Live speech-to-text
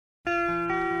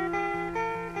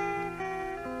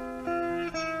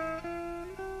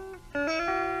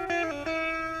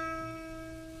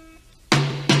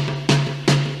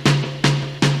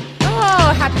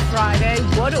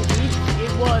What a week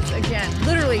it was again.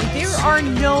 Literally, there are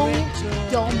no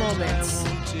dull moments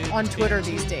on Twitter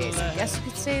these days. I guess you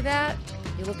could say that.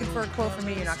 You're looking for a quote from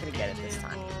me, you're not going to get it this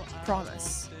time.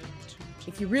 Promise.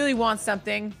 If you really want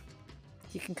something,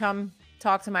 you can come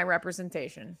talk to my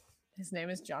representation. His name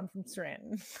is John from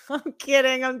Scranton. I'm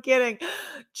kidding.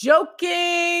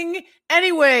 Joking.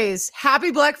 Anyways,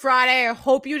 happy Black Friday. I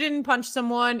hope you didn't punch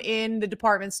someone in the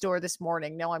department store this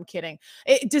morning. No, I'm kidding.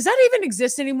 Does that even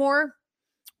exist anymore?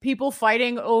 People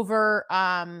fighting over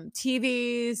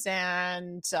TVs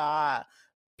and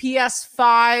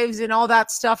PS5s and all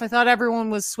that stuff. I thought everyone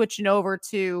was switching over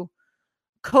to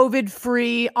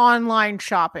COVID-free online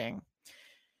shopping.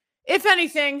 If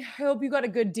anything, I hope you got a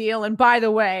good deal. And by the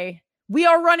way, we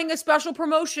are running a special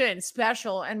promotion.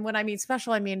 Special. And when I mean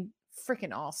special, I mean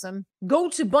freaking awesome. Go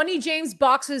to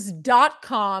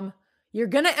bunnyjamesboxes.com. You're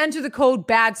going to enter the code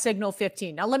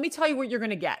BADSIGNAL15. Now, let me tell you what you're going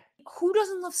to get. Who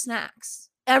doesn't love snacks?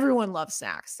 Everyone loves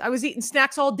snacks. I was eating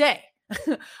snacks all day.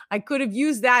 I could have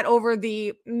used that over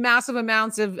the massive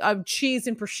amounts of cheese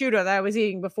and prosciutto that I was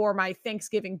eating before my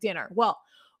Thanksgiving dinner. Well,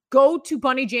 go to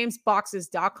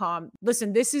bunnyjamesboxes.com.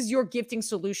 Listen, this is your gifting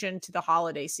solution to the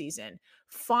holiday season.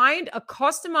 Find a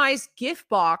customized gift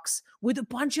box with a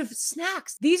bunch of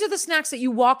snacks. These are the snacks that you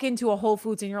walk into a Whole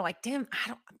Foods and you're like, damn,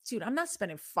 I'm not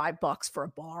spending $5 for a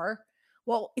bar.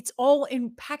 Well, it's all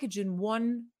packaged in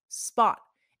one spot.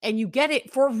 And you get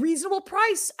it for a reasonable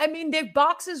price. I mean, their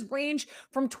boxes range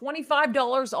from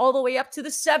 $25 all the way up to the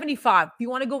 $75 if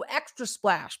you want to go extra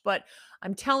splash. But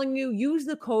I'm telling you, use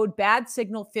the code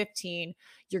BADSIGNAL15.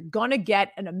 You're going to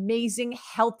get an amazing,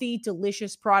 healthy,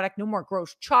 delicious product. No more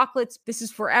gross chocolates. This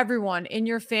is for everyone in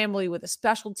your family with a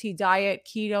specialty diet,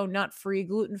 keto, nut-free,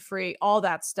 gluten-free, all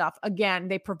that stuff. Again,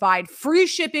 they provide free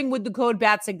shipping with the code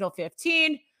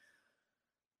BADSIGNAL15.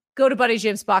 Go to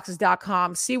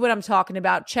bunnyjamesboxes.com, see what I'm talking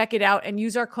about, check it out, and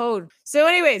use our code. So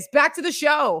anyways, back to the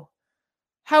show.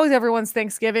 How was everyone's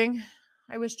Thanksgiving?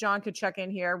 I wish John could check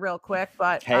in here real quick,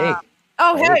 but... Hey.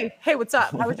 Hey, what's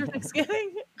up? How was your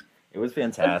Thanksgiving? It was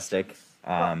fantastic.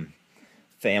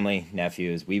 Family,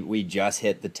 nephews. We just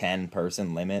hit the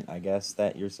 10-person limit, I guess,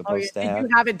 that you're supposed to have.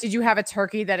 Did you have a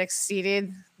turkey that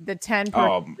exceeded the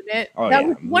 10-person limit? That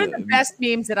was one of the best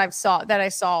memes that I saw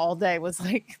all day. Was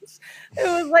like, it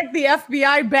was like the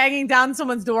FBI banging down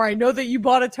someone's door. I know that you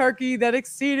bought a turkey that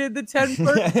exceeded the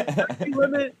 10-person turkey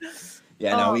limit.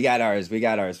 Yeah, no, we got ours. We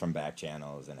got ours from back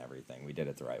channels and everything. We did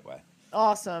it the right way.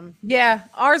 Awesome. Yeah,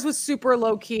 ours was super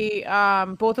low key.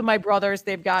 Both of my brothers,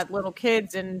 they've got little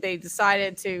kids and they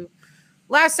decided to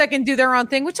last second do their own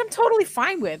thing, which I'm totally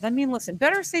fine with. I mean, listen,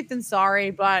 better safe than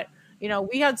sorry, but you know,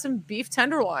 we had some beef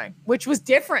tenderloin, which was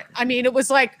different. I mean, it was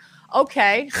like,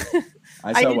 okay.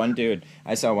 I saw one dude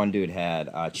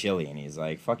had chili and he's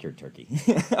like, fuck your turkey.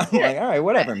 I'm like, all right,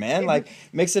 whatever, man. Like,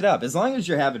 mix it up. As long as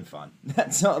you're having fun.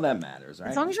 That's all that matters,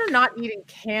 right? As long as you're not eating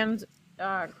canned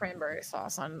cranberry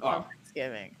sauce on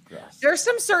Thanksgiving. Gross. There's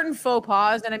some certain faux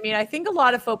pas, and I mean, I think a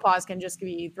lot of faux pas can just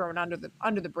be thrown under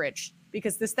the bridge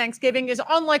because this Thanksgiving is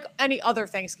unlike any other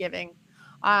Thanksgiving.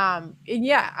 And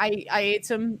yeah, I ate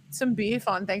some beef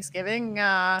on Thanksgiving.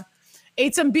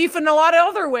 Ate some beef in a lot of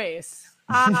other ways.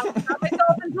 Got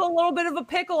myself into a little bit of a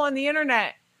pickle on the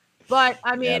internet. But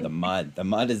I mean, yeah, the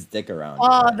mud is thick around.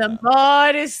 Oh, the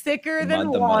mud is thicker than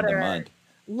water. The mud.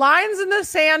 Lines in the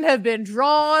sand have been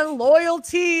drawn.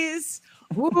 Loyalties.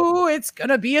 Ooh, it's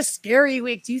gonna be a scary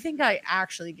week. Do you think I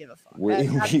actually give a fuck? We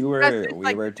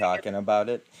were talking about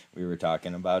it. We were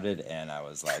talking about it, and I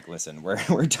was like, "Listen,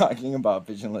 we're talking about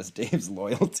Visionless Dave's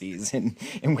loyalties, and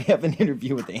we have an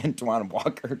interview with Antoine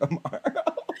Walker tomorrow.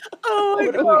 Oh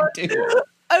my God. What do we do?"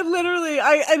 I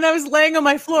was laying on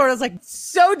my floor. I was like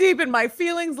so deep in my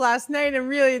feelings last night, and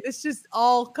really, this just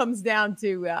all comes down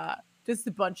to just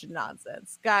a bunch of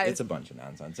nonsense, guys. It's a bunch of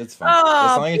nonsense. It's fun.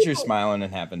 As long as you're smiling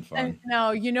and having fun. No,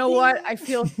 you know what? I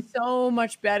feel so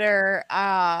much better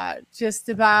just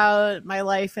about my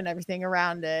life and everything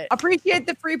around it. Appreciate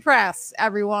the free press,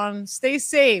 everyone. Stay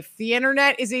safe. The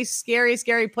internet is a scary,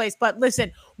 scary place. But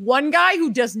listen, one guy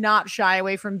who does not shy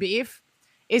away from beef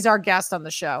is our guest on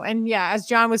the show. And yeah, as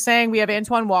John was saying, we have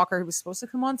Antoine Walker, who was supposed to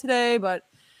come on today, but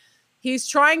he's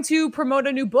trying to promote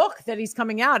a new book that he's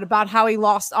coming out about how he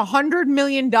lost $100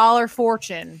 million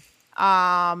fortune.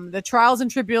 The trials and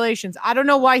tribulations. I don't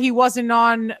know why he wasn't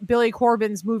on Billy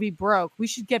Corben's movie Broke. We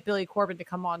should get Billy Corben to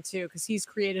come on too, because he's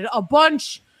created a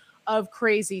bunch of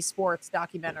crazy sports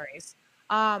documentaries.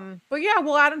 But yeah,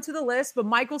 we'll add him to the list. But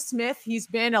Michael Smith, he's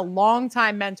been a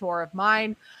longtime mentor of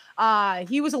mine.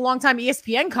 He was a longtime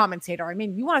ESPN commentator. I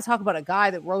mean, you want to talk about a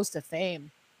guy that rose to fame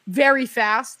very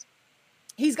fast.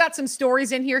 He's got some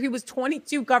stories in here. He was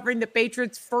 22 covering the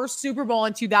Patriots' first Super Bowl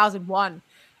in 2001.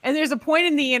 And there's a point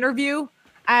in the interview,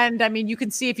 and I mean, you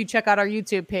can see if you check out our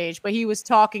YouTube page, but he was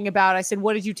talking about, I said,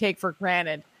 what did you take for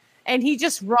granted? And he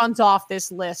just runs off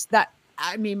this list that,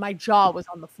 I mean, my jaw was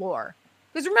on the floor.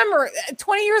 Because remember,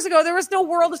 20 years ago, there was no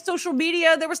world of social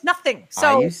media. There was nothing.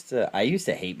 So I used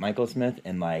to hate Michael Smith,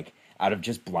 and like out of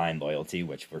just blind loyalty,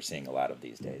 which we're seeing a lot of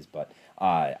these days, but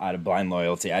out of blind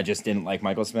loyalty, I just didn't like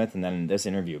Michael Smith. And then this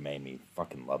interview made me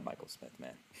fucking love Michael Smith,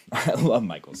 man. I love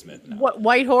Michael Smith now. What,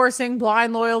 white horsing,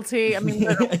 blind loyalty? I mean,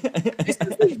 this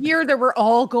is the year that we're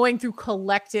all going through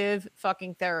collective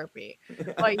fucking therapy.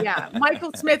 But yeah,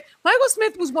 Michael Smith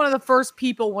was one of the first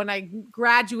people when I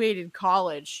graduated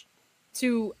college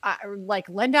to like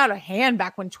lend out a hand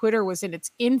back when Twitter was in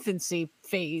its infancy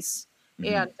phase.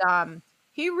 And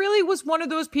he really was one of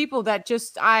those people that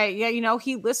just,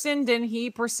 he listened and he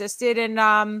persisted,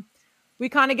 and we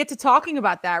kind of get to talking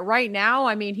about that right now.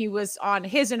 I mean, he was on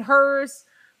His and Hers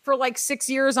for like 6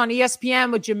 years on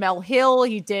ESPN with Jamel Hill.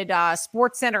 He did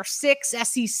SportsCenter 6,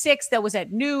 SC6, that was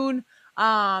at noon.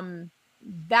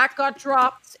 That got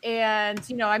dropped, and,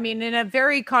 I mean, in a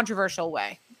very controversial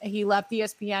way. He left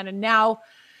ESPN, and now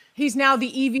he's the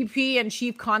EVP and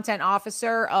Chief Content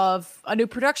Officer of a new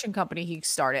production company he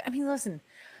started. I mean, listen,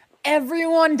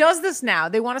 everyone does this now.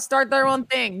 They want to start their own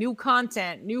thing, new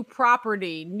content, new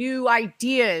property, new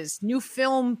ideas, new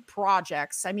film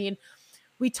projects. I mean,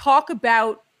 we talk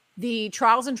about the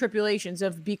trials and tribulations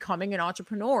of becoming an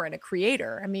entrepreneur and a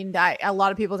creator. I mean, a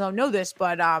lot of people don't know this,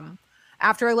 but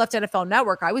after I left NFL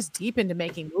Network, I was deep into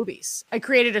making movies. I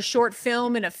created a short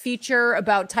film and a feature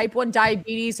about type 1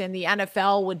 diabetes in the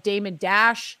NFL with Damon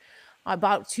Dash.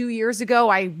 About 2 years ago,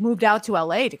 I moved out to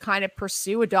LA to kind of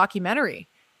pursue a documentary.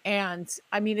 And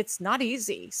I mean, it's not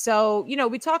easy. So,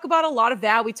 we talk about a lot of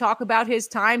that. We talk about his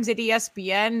times at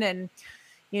ESPN and,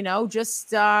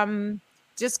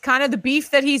 just kind of the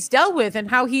beef that he's dealt with and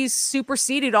how he's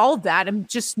superseded all of that and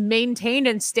just maintained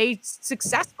and stayed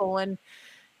successful. And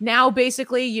now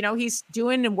basically, he's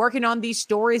doing and working on these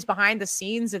stories behind the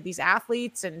scenes of these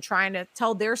athletes and trying to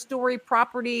tell their story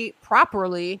properly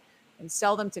and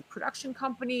sell them to production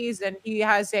companies. And he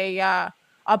has a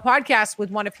podcast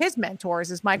with one of his mentors,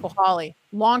 is Michael Holley,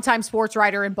 longtime sports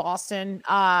writer in Boston.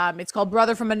 It's called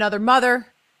Brother from Another Mother.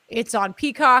 It's on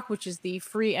Peacock, which is the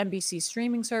free NBC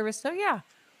streaming service. So yeah,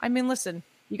 I mean, listen,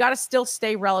 you got to still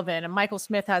stay relevant, and Michael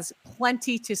Smith has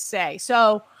plenty to say.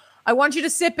 So I want you to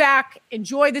sit back,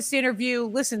 enjoy this interview,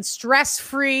 listen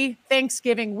stress-free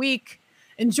Thanksgiving week.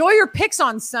 Enjoy your picks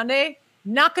on Sunday.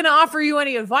 Not going to offer you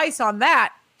any advice on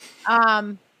that.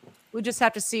 We just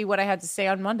have to see what I had to say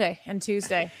on Monday and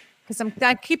Tuesday, because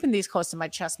I'm keeping these close to my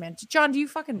chest, man. John, do you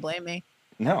fucking blame me?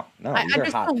 No, these are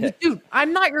hot picks. Dude,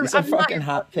 I'm not your. These are fucking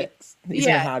hot picks.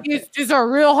 These are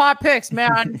real hot picks,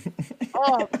 man.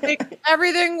 Take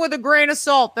everything with a grain of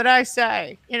salt that I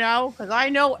say, because I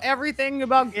know everything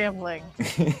about gambling.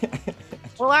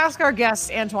 We'll ask our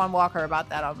guest Antoine Walker about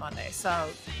that on Monday. So,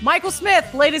 Michael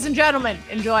Smith, ladies and gentlemen,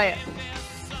 enjoy it.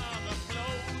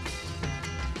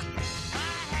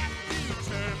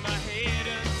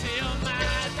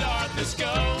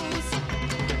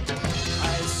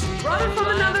 Brother from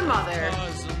Another Mother.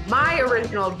 My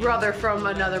original Brother from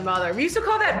Another Mother. We used to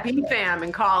call that BFAM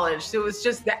in college. So it was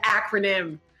just the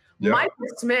acronym. Yep. Michael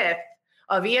Smith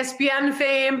of ESPN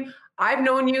fame. I've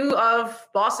known you of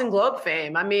Boston Globe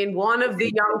fame. I mean, one of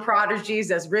the young prodigies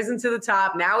that's risen to the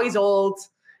top. Now he's old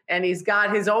and he's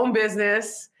got his own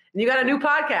business. And you got a new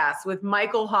podcast with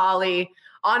Michael Holley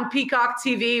on Peacock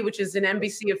TV, which is an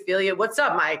NBC affiliate. What's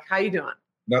up, Mike? How you doing?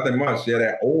 Nothing much. Yeah,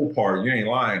 that old part, you ain't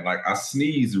lying. Like, I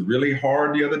sneezed really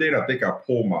hard the other day, and I think I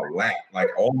pulled my lap. Like,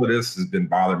 all of this has been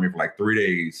bothering me for like 3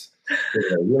 days.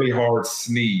 A really hard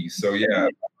sneeze. So yeah,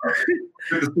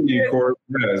 good to see you, Corey.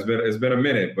 Yeah, it's been a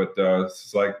minute, but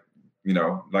it's like,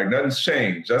 like nothing's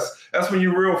changed. That's when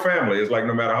you're real family. It's like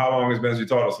no matter how long it's been since you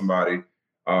talk to somebody,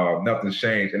 nothing's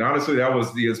changed. And honestly, that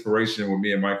was the inspiration with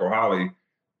me and Michael Holley.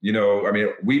 I mean,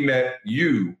 we met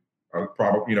you.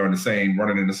 Probably,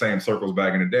 running in the same circles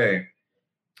back in the day.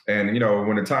 And,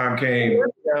 when the time came.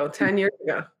 10 years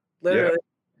ago, literally.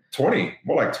 Yeah, 20,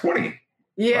 more like 20.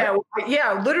 Yeah. Right?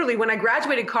 Yeah. Literally when I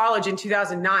graduated college in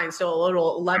 2009. So a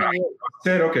little 11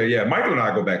 years. Okay. Yeah. Michael and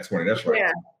I go back 20. That's right.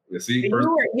 Yeah. See,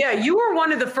 you were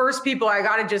one of the first people, I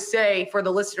got to just say, for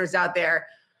the listeners out there.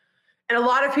 And a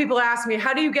lot of people ask me,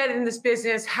 how do you get in this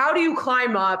business? How do you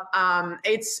climb up?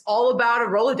 It's all about a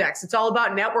Rolodex. It's all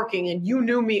about networking. And you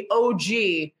knew me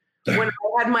OG when I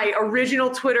had my original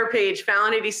Twitter page,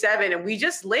 Fallon87, and we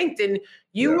just linked. And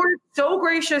you were so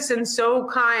gracious and so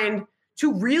kind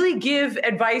to really give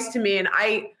advice to me. And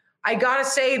I gotta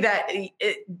say that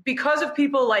because of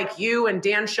people like you and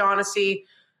Dan Shaughnessy,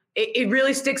 it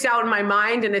really sticks out in my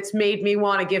mind, and it's made me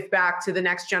want to give back to the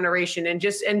next generation and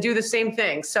do the same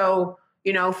thing. So,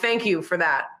 thank you for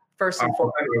that. First and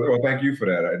foremost. Well, thank you for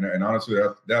that. And honestly,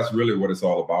 that's really what it's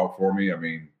all about for me. I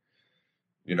mean,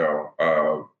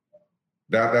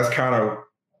 that's kind of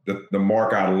the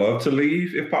mark I'd love to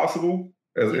leave, if possible,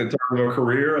 in terms of a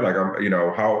career. Like,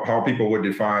 how people would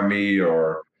define me,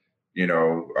 or I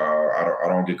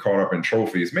don't get caught up in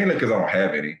trophies, mainly because I don't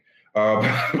have any. But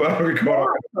I don't get caught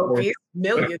up in trophies,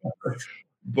 millions.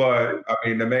 But I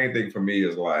mean, the main thing for me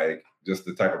is like just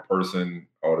the type of person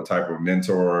or the type of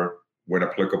mentor, when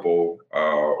applicable,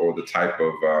 or the type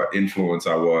of influence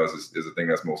I was is the thing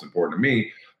that's most important to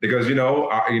me. Because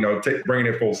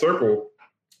bringing it full circle,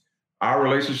 our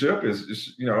relationship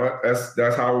is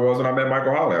that's how it was when I met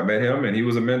Michael Holley. I met him, and he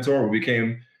was a mentor. We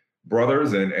became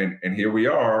brothers, and here we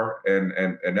are,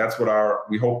 and that's what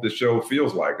we hope the show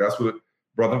feels like. That's what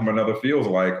Brother from Another feels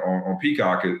like on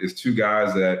Peacock. Is two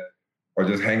guys that are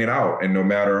just hanging out, and no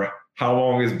matter how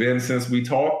long it's been since we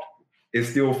talked, it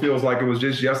still feels like it was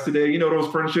just yesterday. Those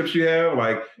friendships you have,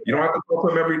 like you don't have to talk to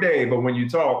them every day, but when you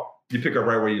talk, you pick up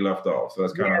right where you left off. So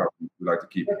that's kind of how we like to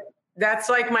keep it. That's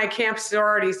like my camp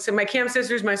sororities. So my camp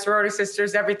sisters, my sorority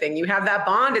sisters, everything. You have that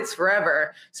bond, it's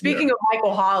forever. Speaking of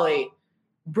Michael Holley,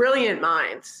 brilliant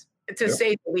minds, to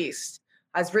say the least.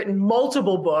 Has written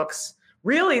multiple books,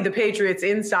 really the Patriots'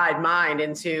 inside mind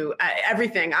into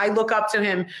everything. I look up to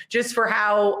him just for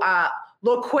how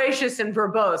loquacious and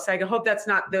verbose. I hope that's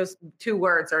not, those two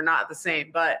words are not the same.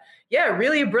 But yeah,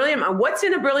 really a brilliant mind. What's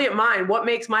in a brilliant mind? What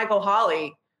makes Michael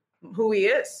Holley who he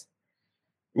is?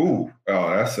 Ooh,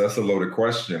 that's a loaded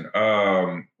question.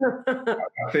 I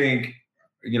think,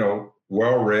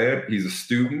 well-read. He's a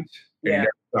student, and he never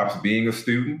stops being a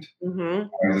student. Mm-hmm.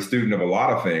 He's a student of a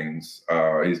lot of things.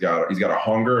 He's got a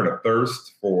hunger and a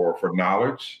thirst for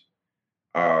knowledge.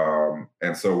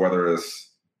 And so whether it's,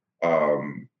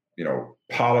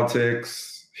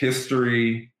 politics,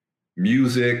 history,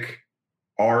 music,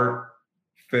 art,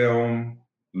 film,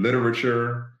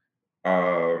 literature,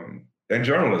 and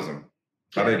journalism.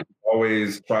 I think he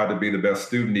always tried to be the best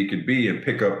student he could be and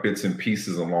pick up bits and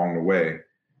pieces along the way,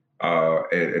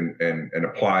 and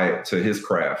apply it to his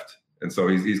craft. And so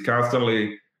he's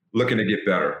constantly looking to get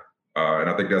better. And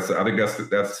I think that's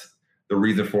the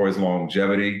reason for his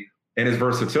longevity and his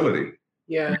versatility.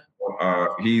 Yeah.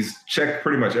 He's checked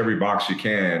pretty much every box you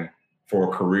can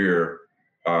for a career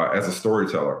as a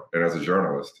storyteller and as a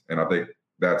journalist. And I think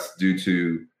that's due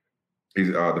to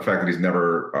the fact that he's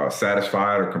never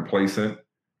satisfied or complacent.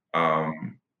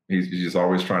 He's just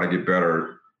always trying to get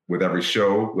better with every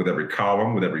show, with every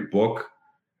column, with every book.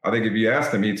 I think if you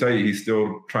asked him, he'd tell you he's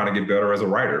still trying to get better as a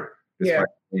writer, despite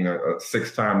being a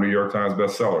 6-time New York Times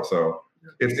bestseller. So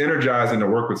it's energizing to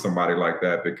work with somebody like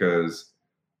that because,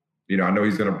 I know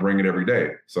he's going to bring it every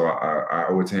day. So I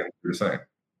owe it to him to do the same.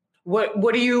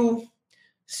 What do you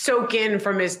soak in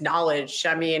from his knowledge?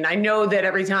 I mean, I know that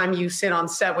every time you sit on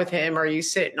set with him or you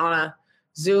sit on a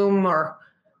Zoom or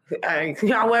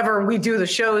however we do the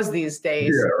shows these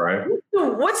days. Yeah, right.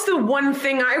 What's the one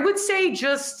thing I would say,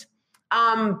 just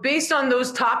based on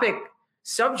those topic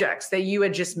subjects that you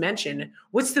had just mentioned,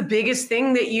 what's the biggest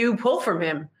thing that you pull from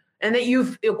him and that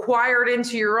you've acquired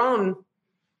into your own,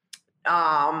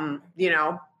 kind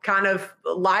of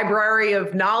library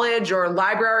of knowledge or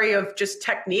library of just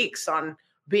techniques on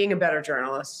being a better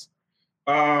journalist?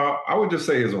 I would just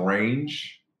say his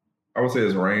range.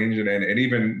 And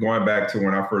even going back to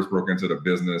when I first broke into the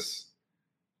business,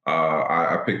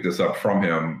 I picked this up from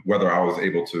him. Whether I was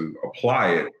able to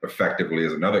apply it effectively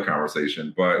is another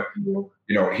conversation. But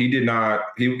he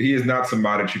is not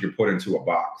somebody that you could put into a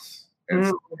box and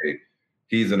say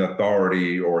he's an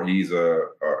authority or he's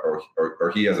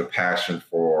or he has a passion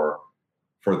for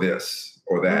this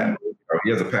or that. He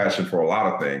has a passion for a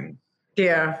lot of things.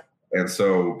 Yeah. And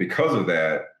so because of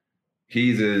that,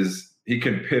 he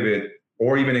can pivot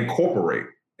or even incorporate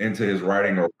into his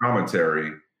writing or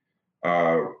commentary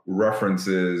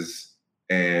references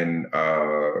and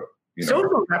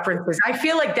social references. I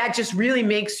feel like that just really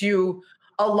makes you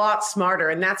a lot smarter,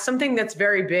 and that's something that's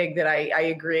very big. That I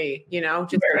agree.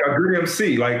 Just I agree.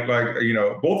 MC, like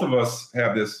both of us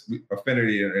have this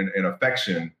affinity and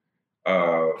affection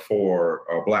for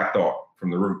Black Thought from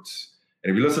the Roots.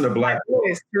 And if you listen to Black Thought,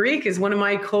 Tariq is one of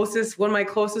my closest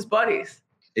buddies.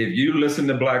 If you listen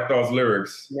to Black Thought's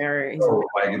lyrics, you're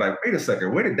like, wait a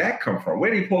second, where did that come from?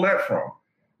 Where did he pull that from?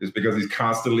 It's because he's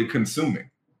constantly consuming.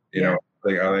 I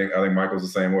think Michael's the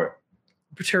same way.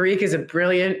 Tariq is a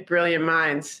brilliant, brilliant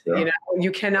mind. Yeah. You know,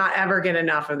 you cannot ever get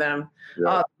enough of them.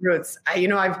 Yeah.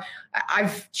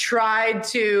 I've tried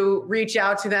to reach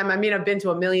out to them. I mean, I've been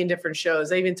to a million different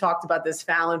shows. I even talked about this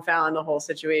Fallon, the whole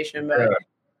situation, but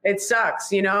it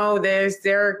sucks. You know,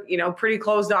 they're pretty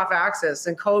closed off access,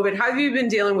 and COVID. How have you been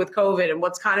dealing with COVID, and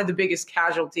what's kind of the biggest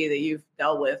casualty that you've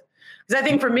dealt with? Because I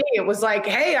think for me, it was like,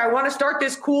 hey, I want to start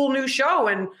this cool new show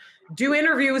and do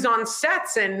interviews on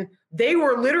sets, and they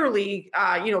were literally,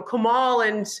 Kamal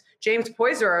and James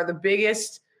Poyser are the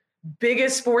biggest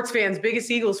sports fans,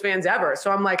 biggest Eagles fans ever. So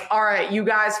I'm like, all right, you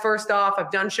guys, first off, I've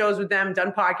done shows with them,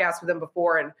 done podcasts with them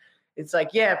before. And it's like,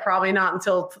 yeah, probably not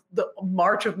until the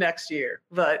March of next year.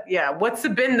 But yeah, what's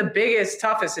been the biggest,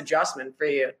 toughest adjustment for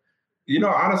you? You know,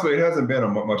 honestly, it hasn't been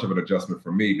much of an adjustment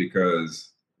for me, because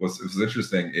what's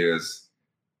interesting is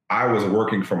I was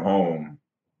working from home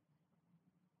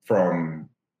from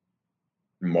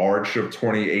March of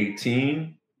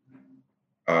 2018.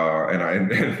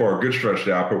 And for a good stretch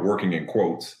there, I put working in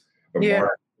quotes, from March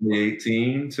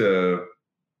 2018 to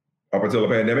up until the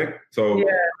pandemic. So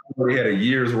we had a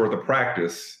year's worth of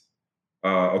practice,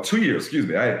 or 2 years, excuse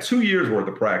me. I had 2 years worth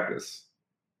of practice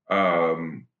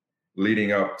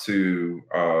leading up to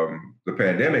the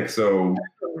pandemic. So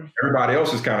everybody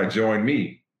else just kind of joined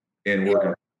me in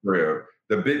working career.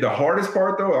 The hardest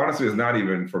part, though, honestly, is not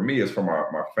even for me, it's for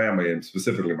my family, and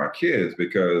specifically my kids,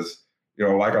 because, you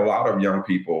know, like a lot of young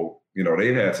people, you know,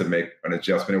 they've had to make an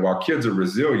adjustment. And while kids are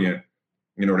resilient,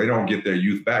 you know, they don't get their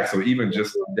youth back. So even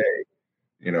just today,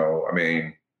 you know, I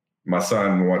mean, my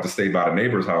son wanted to stay by the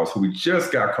neighbor's house, who we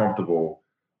just got comfortable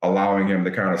allowing him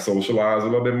to kind of socialize a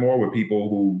little bit more with people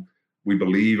who we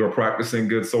believe are practicing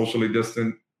good socially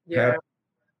distant habits.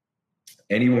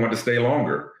 And he wanted to stay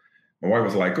longer. My wife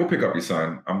was like, go pick up your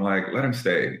son. I'm like, let him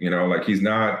stay. You know, like, he's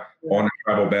not on the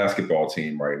tribal basketball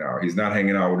team right now. He's not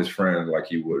hanging out with his friends like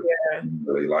he would.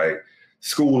 Really, like,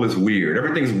 school is weird.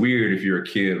 Everything's weird if you're a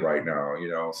kid right now, you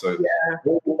know? So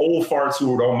old farts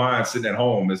who don't mind sitting at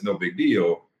home is no big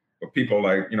deal. But people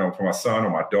like, you know, for my son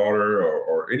or my daughter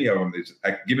or any of them, they're just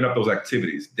giving up those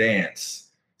activities,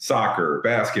 dance, soccer,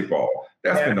 basketball.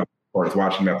 That's been the part, is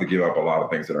watching them have to give up a lot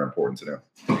of things that are important to them.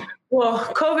 Well,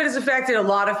 COVID has affected a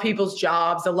lot of people's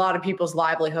jobs, a lot of people's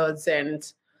livelihoods, and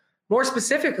more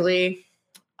specifically,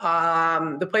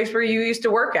 the place where you used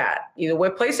to work at,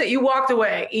 what place that you walked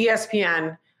away,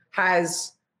 ESPN,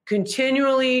 has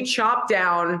continually chopped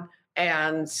down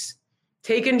and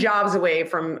taken jobs away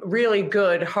from really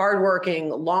good, hardworking,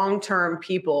 long-term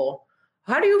people.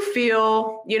 How do you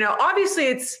feel? You know, obviously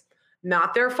it's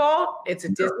not their fault. It's a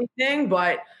Disney thing,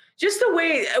 but just the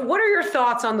way, what are your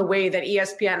thoughts on the way that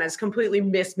ESPN has completely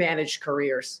mismanaged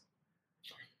careers?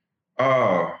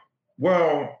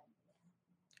 Well,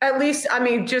 at least, I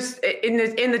mean, just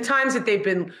in the times that they've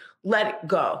been let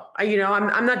go, you know,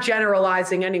 I'm not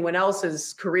generalizing anyone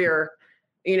else's career,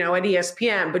 you know, at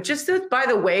ESPN, but just by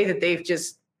the way that they've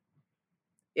just,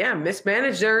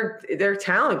 mismanaged their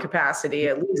talent capacity,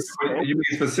 at least. You mean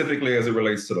specifically as it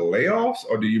relates to the layoffs,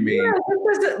 or do you mean?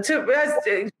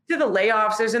 To the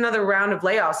layoffs, there's another round of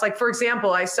layoffs. Like, for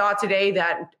example, I saw today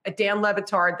that Dan Le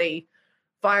Batard, they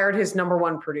fired his number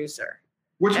one producer.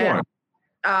 Which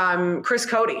one? Chris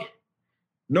Cody.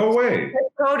 No way. Chris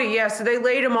Cody, yeah. So they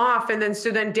laid him off, and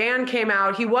then Dan came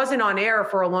out. He wasn't on air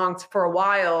for a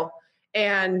while,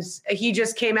 and he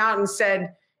just came out and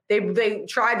said, They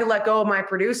tried to let go of my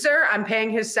producer. I'm paying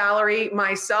his salary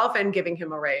myself and giving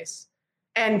him a raise,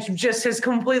 and just has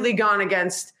completely gone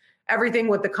against everything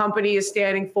what the company is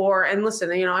standing for. And listen,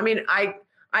 you know, I mean,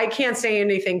 I can't say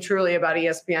anything truly about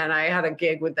ESPN. I had a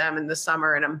gig with them in the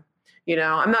summer, and I'm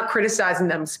not criticizing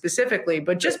them specifically,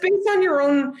 but just based on your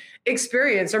own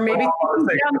experience, or maybe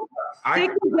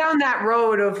taking down that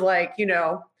road of, like, you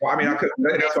know. Well, I mean,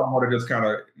 that's why I want to just kind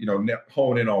of, you know,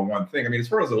 hone in on one thing. I mean, as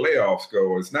far as the layoffs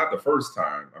go, it's not the first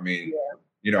time. I mean,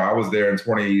 you know, I was there in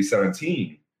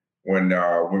 2017 when the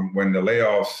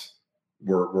layoffs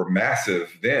were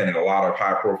massive then, and a lot of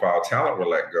high profile talent were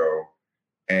let go.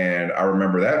 And I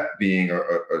remember that being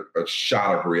a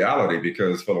shot of reality,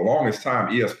 because for the longest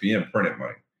time, ESPN printed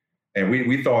money. And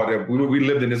we thought that we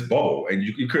lived in this bubble, and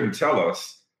you couldn't tell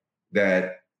us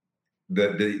that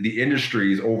the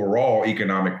industry's overall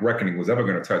economic reckoning was ever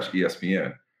going to touch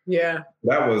ESPN. Yeah.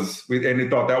 And they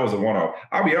thought that was a one-off.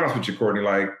 I'll be honest with you, Courtney,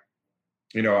 like,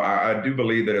 you know, I do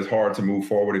believe that it's hard to move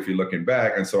forward if you're looking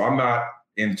back. And so I'm not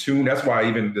in tune. That's why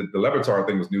even the Le Batard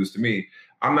thing was news to me.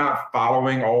 I'm not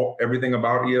following everything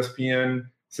about ESPN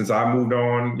since I moved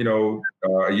on, you know,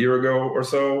 a year ago or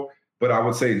so. But I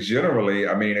would say generally,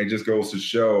 I mean, it just goes to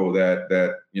show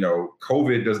that you know,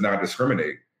 COVID does not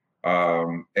discriminate.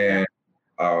 And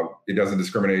It doesn't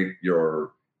discriminate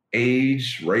your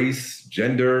age, race,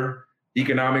 gender,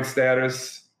 economic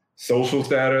status, social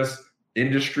status,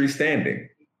 industry standing.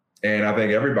 And I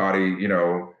think everybody, you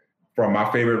know, from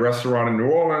my favorite restaurant in New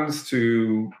Orleans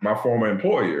to my former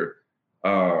employer,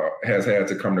 has had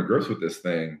to come to grips with this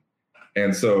thing.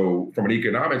 And so from an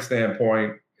economic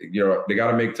standpoint, you know, they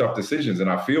got to make tough decisions. And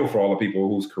I feel for all the people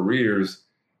whose careers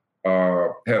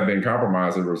have been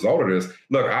compromised as a result of this.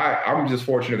 Look, I'm just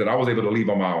fortunate that I was able to leave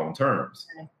on my own terms.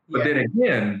 But then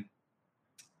again,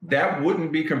 that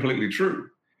wouldn't be completely true.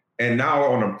 And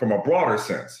now from a broader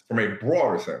sense,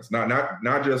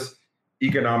 not just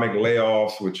economic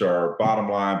layoffs, which are bottom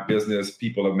line business,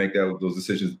 people that make those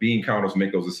decisions, bean counters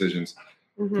make those decisions.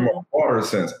 From a broader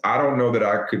sense, I don't know that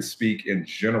I could speak in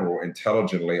general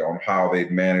intelligently on how they've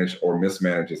managed or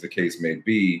mismanaged, as the case may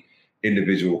be,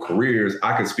 individual careers.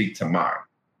 I could speak to mine.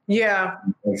 Yeah.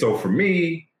 And so for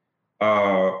me,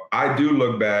 I do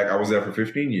look back. I was there for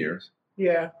 15 years.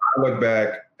 Yeah. I look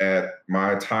back at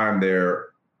my time there.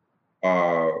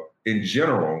 In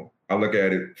general, I look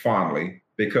at it fondly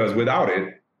because without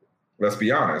it, let's be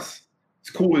honest,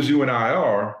 as cool as you and I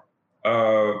are,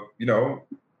 you know,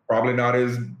 probably not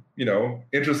as, you know,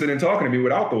 interested in talking to me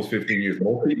without those 15 years.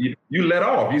 You let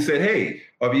off. You said, hey,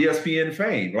 of ESPN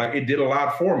fame, like it did a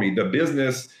lot for me. The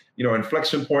business, you know,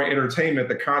 Inflection Point Entertainment,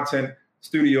 the content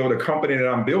studio, the company that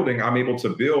I'm building, I'm able to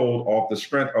build off the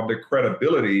strength of the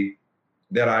credibility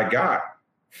that I got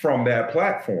from that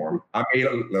platform. I made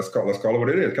let's call it what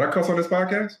it is. Can I cuss on this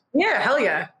podcast? Yeah, hell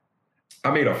yeah.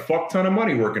 I made a fuck ton of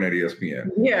money working at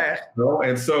ESPN. Yeah. You know?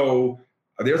 And so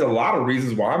there's a lot of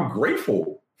reasons why I'm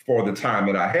grateful for the time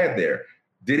that I had there.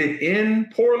 Did it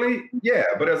end poorly? Yeah,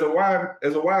 but as a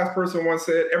wise person once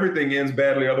said, everything ends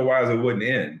badly, otherwise it wouldn't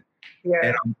end.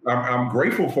 Yeah. And I'm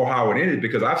grateful for how it ended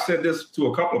because I've said this to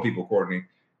a couple of people, Courtney,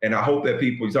 and I hope that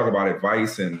people, you talk about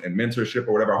advice and mentorship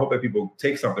or whatever, I hope that people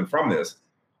take something from this,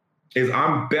 is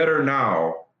I'm better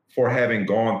now for having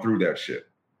gone through that shit.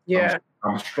 Yeah.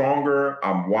 I'm stronger,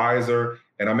 I'm wiser,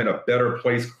 and I'm in a better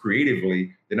place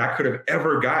creatively than I could have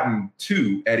ever gotten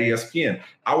to at ESPN.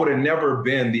 I would have never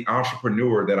been the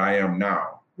entrepreneur that I am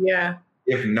now. Yeah.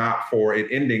 If not for it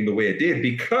ending the way it did,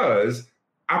 because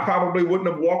I probably wouldn't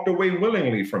have walked away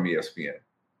willingly from ESPN.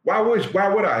 Why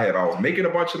would I have? I was making a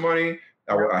bunch of money.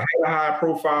 I had a high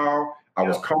profile. I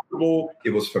was comfortable.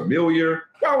 It was familiar.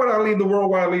 Why would I leave the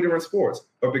worldwide leader in sports?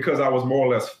 But because I was more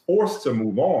or less forced to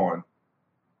move on,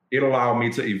 it allowed me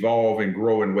to evolve and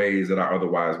grow in ways that I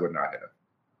otherwise would not have.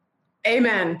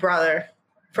 Amen, brother,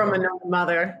 from another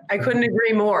mother. I couldn't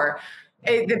agree more.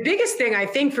 The biggest thing I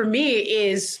think for me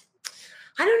is,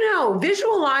 I don't know,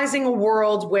 visualizing a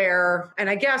world where, and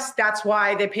I guess that's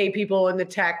why they pay people in the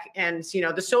tech and, you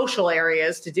know, the social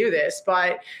areas to do this,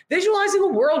 but visualizing a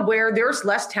world where there's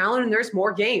less talent and there's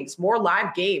more games, more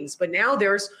live games, but now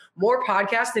there's more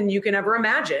podcasts than you can ever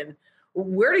imagine.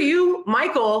 Where do you,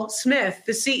 Michael Smith,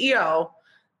 the CEO,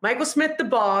 Michael Smith, the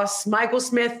boss, Michael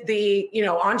Smith, the, you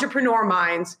know, entrepreneur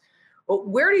minds,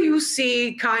 where do you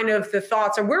see kind of the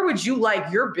thoughts, or where would you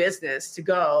like your business to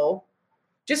go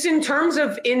just in terms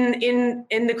of in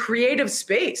the creative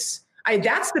space?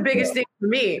 That's the biggest thing for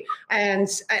me. And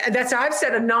that's, I've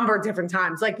said a number of different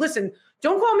times, like, listen,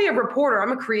 don't call me a reporter.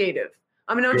 I'm a creative.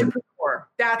 I'm an entrepreneur.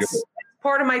 That's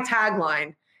part of my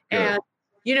tagline. And,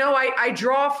 you know, I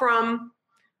draw from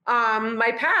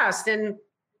my past and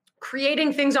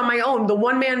creating things on my own. The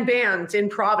one-man band in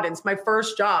Providence, my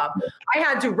first job. I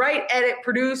had to write, edit,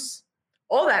 produce,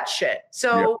 all that shit.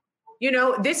 So, you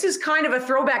know, this is kind of a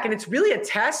throwback, and it's really a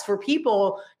test for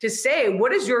people to say,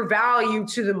 what is your value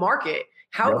to the market?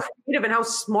 How creative and how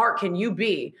smart can you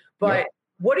be? But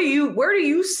where do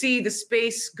you see the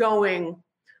space going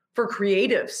for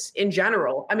creatives in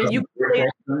general? I mean, you can relate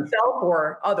to yourself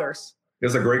or others.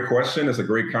 It's a great question. It's a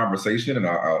great conversation. And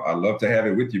I love to have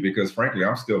it with you because, frankly,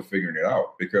 I'm still figuring it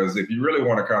out. Because if you really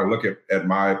want to kind of look at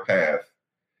my path,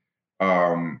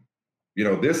 you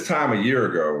know, this time a year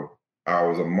ago, I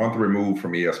was a month removed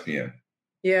from ESPN.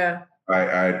 Yeah.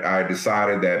 I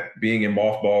decided that being in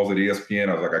mothballs at ESPN,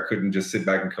 I was like, I couldn't just sit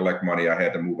back and collect money. I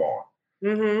had to move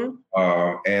on.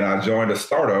 And I joined a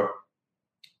startup.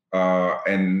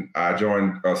 And I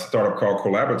joined a startup called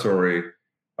Collaboratory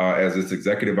as its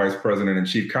executive vice president and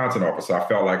chief content officer. I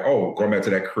felt like, oh, going back to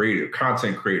that creative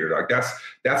content creator, like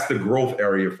that's the growth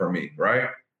area for me, right?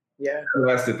 Yeah. It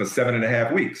lasted for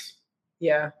 7.5 weeks.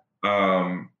 Yeah.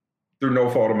 Through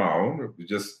no fault of my own.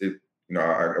 You know,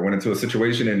 I went into a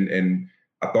situation and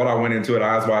I thought I went into it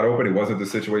eyes wide open. It wasn't the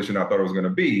situation I thought it was going to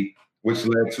be, which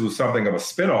led to something of a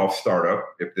spinoff startup,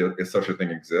 if such a thing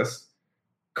exists,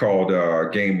 called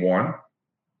Game One.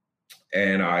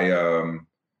 And I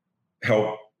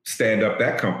helped stand up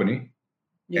that company.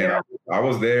 Yeah. And I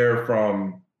was there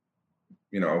from,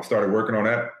 started working on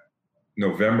that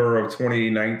November of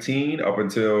 2019 up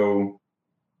until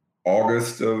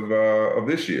August of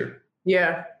this year.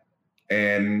 Yeah.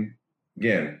 And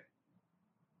again,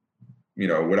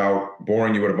 without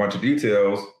boring you with a bunch of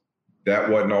details, that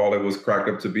wasn't all it was cracked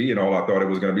up to be and all I thought it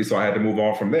was going to be. So I had to move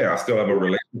on from there. I still have a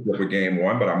relationship with Game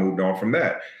One, but I moved on from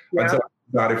that until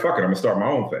I decided, fuck it, I'm going to start my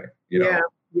own thing.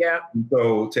 Yeah.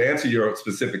 So to answer your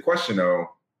specific question, though,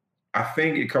 I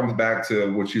think it comes back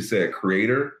to what you said,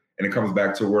 creator, and it comes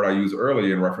back to a word I used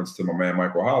earlier in reference to my man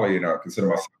Michael Holley, and I consider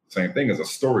myself the same thing as a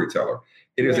storyteller.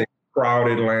 It is a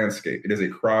crowded landscape. It is a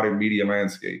crowded media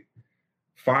landscape.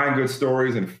 Find good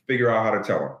stories and figure out how to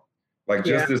tell them. Like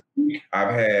just this week,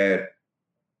 I've had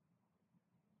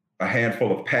a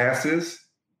handful of passes.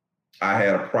 I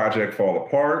had a project fall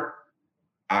apart.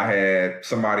 I had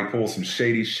somebody pull some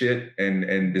shady shit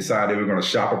and decide they were going to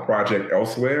shop a project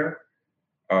elsewhere.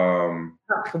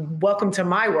 Welcome to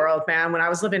my world, man. When I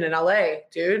was living in LA,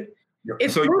 dude.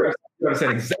 It's so you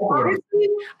understand exactly honestly,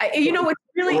 it's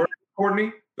really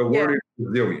Courtney, the word is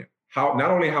resilient.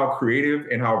 Not only how creative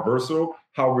and how versatile,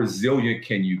 how resilient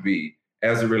can you be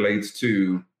as it relates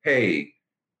to, hey,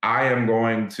 I am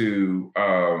going to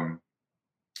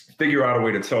figure out a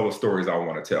way to tell the stories I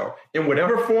want to tell in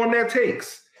whatever form that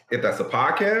takes. If that's a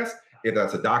podcast, if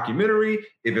that's a documentary,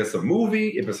 if it's a movie,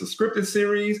 if it's a scripted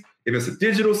series, if it's a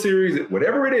digital series,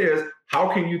 whatever it is,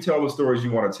 how can you tell the stories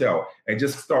you want to tell? And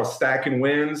just start stacking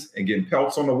wins and getting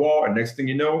pelts on the wall. And next thing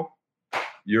you know,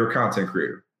 you're a content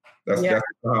creator. That's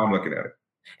how I'm looking at it.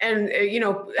 And,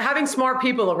 having smart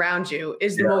people around you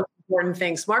is the most important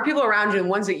thing. Smart people around you and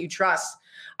ones that you trust.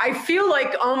 I feel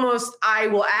like almost I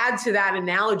will add to that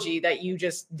analogy that you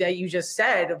just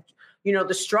said of,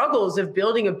 the struggles of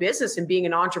building a business and being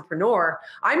an entrepreneur.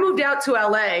 I moved out to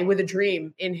LA with a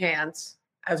dream in hand,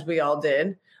 as we all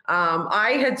did.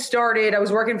 I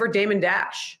was working for Damon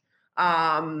Dash.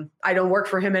 I don't work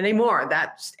for him anymore.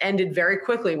 That ended very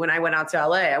quickly when I went out to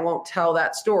LA. I won't tell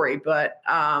that story, but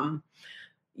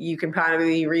you can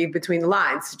probably read between the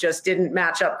lines. It just didn't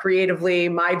match up creatively.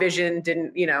 My vision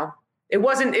didn't, it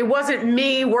wasn't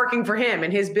me working for him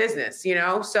and his business,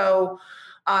 so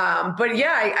but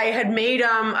yeah, I had made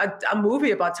a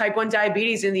movie about type 1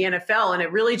 diabetes in the NFL, and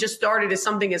it really just started as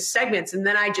something as segments. And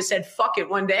then I just said, fuck it,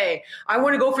 one day. I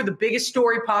want to go for the biggest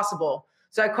story possible.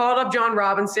 So I called up John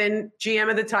Robinson, GM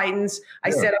of the Titans.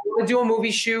 I said, I want to do a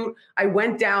movie shoot. I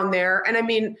went down there. And I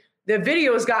mean, the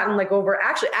video has gotten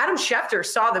actually, Adam Schefter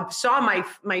saw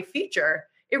my feature.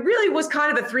 It really was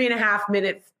kind of a 3.5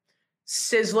 minute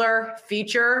sizzler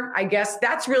feature. I guess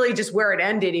that's really just where it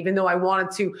ended, even though I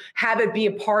wanted to have it be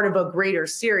a part of a greater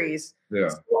series. Yeah.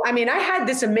 So, I mean, I had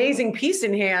this amazing piece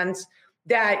in hand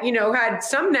that, had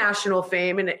some national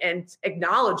fame and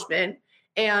acknowledgement.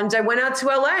 And I went out to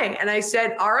LA and I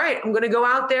said, all right, I'm going to go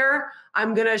out there.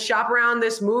 I'm going to shop around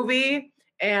this movie.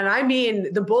 And I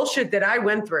mean, the bullshit that I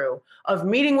went through of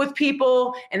meeting with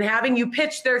people and having you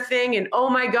pitch their thing. And, oh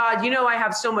my God, I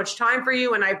have so much time for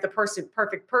you and I have the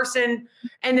perfect person.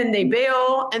 And then they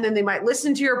bail, and then they might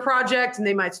listen to your project and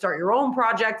they might start your own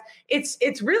project.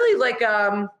 It's really like,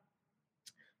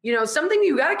 something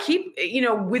you got to keep,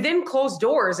 within closed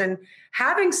doors, and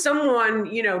having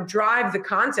someone, drive the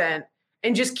content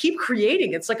and just keep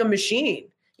creating. It's like a machine,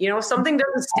 something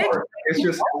doesn't stick.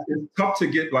 It's tough to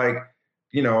get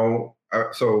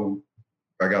so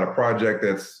I got a project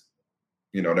that's,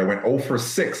 they went 0 for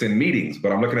 6 in meetings,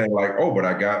 but I'm looking at it like, but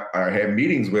I had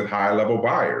meetings with high level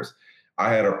buyers.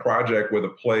 I had a project with a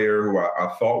player who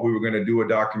I thought we were going to do a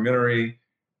documentary,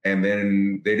 and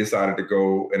then they decided to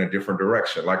go in a different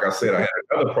direction. Like I said, I had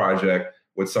another project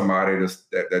with somebody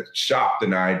that shopped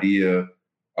an idea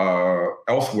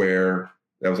elsewhere.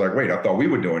 That was like, wait, I thought we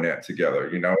were doing that together.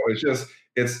 It's just,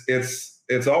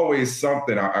 it's always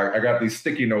something. I got these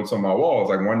sticky notes on my walls.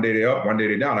 Like one day they're up, one day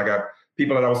they're down. I got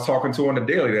people that I was talking to on the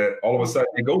daily that all of a sudden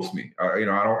they ghost me. I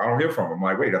don't hear from them. I'm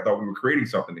like, wait, I thought we were creating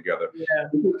something together. Yeah.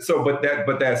 So, but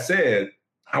that said,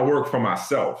 I work for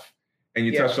myself. And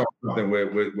you touched on something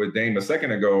with Dame a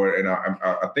second ago, and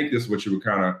I think this is what you were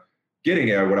kind of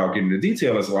getting at without getting into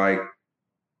detail. Is like,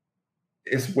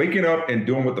 it's waking up and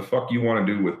doing what the fuck you want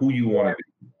to do with who you want to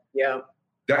do. Yeah.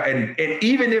 And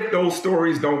even if those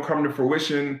stories don't come to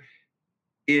fruition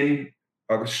in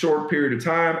a short period of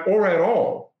time or at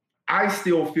all, I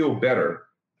still feel better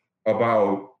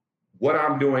about what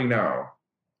I'm doing now,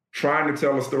 trying to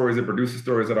tell the stories and produce the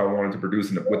stories that I wanted to produce,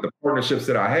 and with the partnerships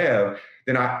that I have,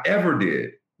 than I ever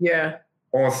did. Yeah.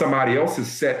 on somebody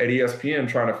else's set at ESPN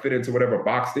trying to fit into whatever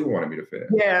box they wanted me to fit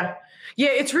in. Yeah. Yeah.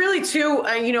 It's really too,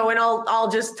 you know, and I'll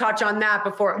just touch on that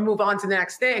before I move on to the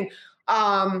next thing.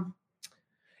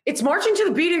 It's marching to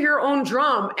the beat of your own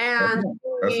drum, and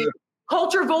That's it.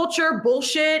 culture vulture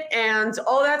bullshit and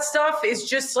all that stuff is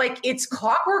just like, it's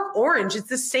Clockwork Orange. It's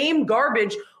the same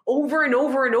garbage over and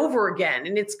over and over again.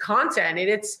 And it's content, and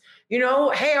it's, you know,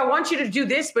 hey, I want you to do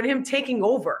this, but him taking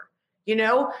over, you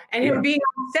know, and him being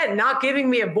on set, not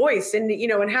giving me a voice, and, you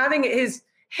know, and having his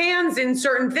hands in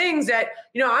certain things that,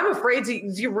 you know, I'm afraid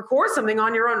to record something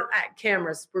on your own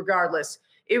cameras regardless.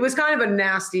 It was kind of a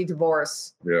nasty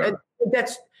divorce. Yeah.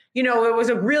 That's, you know, it was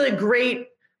a really great,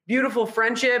 beautiful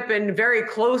friendship and very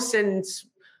close and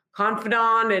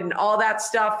confidant and all that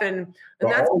stuff. And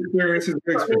that's all experience is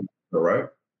good experience, though, right?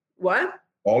 what?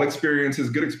 All experience is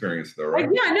good experience, though, right?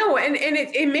 Yeah, no, and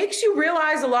it makes you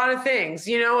realize a lot of things,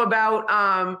 you know,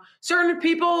 about certain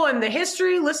people and the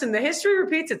history. Listen, the history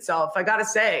repeats itself. I gotta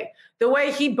say, the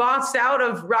way he bounced out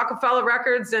of Rockefeller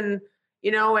Records, and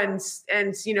you know, and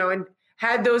you know, and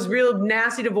had those real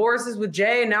nasty divorces with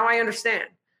Jay, and now I understand,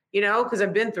 you know, because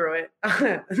I've been through it.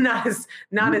 not as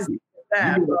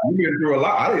bad. You've been through a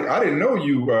lot. I didn't know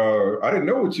you. I didn't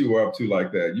know what you were up to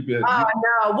like that. You've been.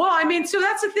 No. Well, I mean, so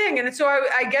that's the thing, and so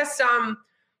I guess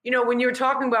you know, when you were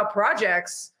talking about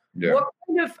projects, what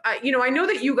kind of you know, I know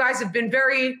that you guys have been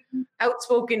very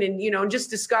outspoken and, you know, just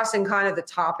discussing kind of the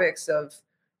topics of,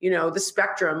 you know, the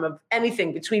spectrum of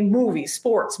anything between movies,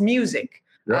 sports, music,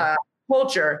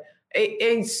 culture.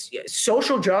 It's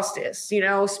social justice, you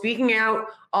know, speaking out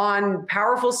on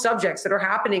powerful subjects that are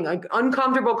happening, like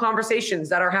uncomfortable conversations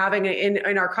that are having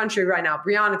in our country right now.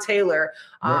 Breonna Taylor,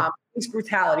 police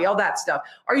brutality, all that stuff.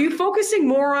 Are you focusing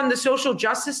more on the social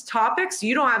justice topics?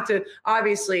 You don't have to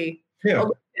obviously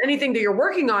anything that you're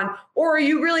working on, or are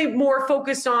you really more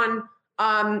focused on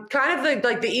kind of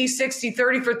like the E60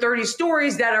 30 for 30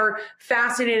 stories that are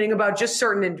fascinating about just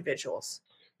certain individuals?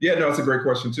 Yeah, no, it's a great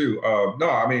question too. No,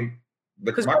 I mean,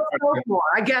 because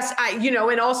I guess you know,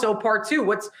 and also part two,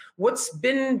 what's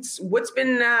been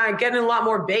getting a lot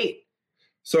more bait.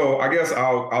 So I guess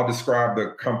I'll describe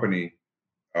the company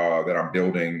that I'm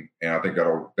building, and I think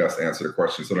that'll best answer the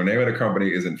question. So the name of the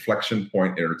company is Inflection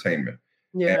Point Entertainment.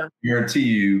 Yeah, and I guarantee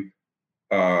you,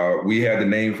 we had the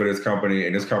name for this company,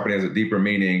 and this company has a deeper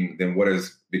meaning than what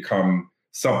has become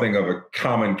something of a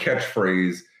common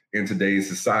catchphrase in today's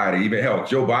society. Even hell,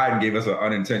 Joe Biden gave us an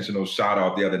unintentional shout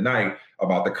out the other night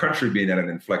about the country being at an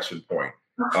inflection point.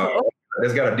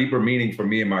 It's got a deeper meaning for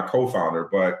me and my co-founder,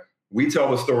 but we tell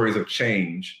the stories of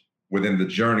change within the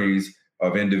journeys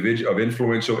of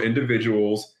influential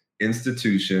individuals,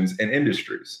 institutions, and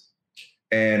industries.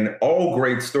 And all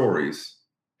great stories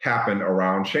happen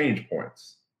around change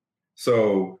points.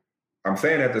 So I'm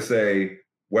saying that to say,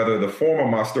 whether the form of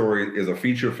my story is a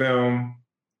feature film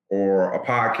or a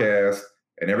podcast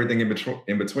and everything in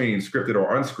between, scripted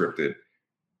or unscripted,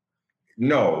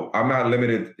 no, I'm not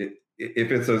limited.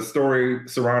 If it's a story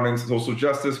surrounding social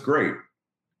justice, great.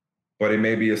 But it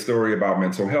may be a story about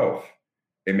mental health.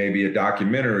 It may be a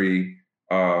documentary,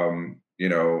 you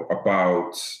know,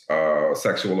 about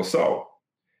sexual assault.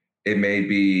 It may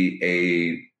be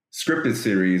a scripted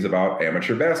series about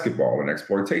amateur basketball and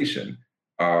exploitation.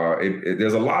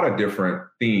 There's a lot of different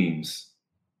themes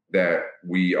that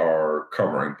we are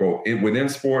covering, both within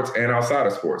sports and outside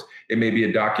of sports. It may be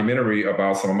a documentary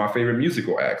about some of my favorite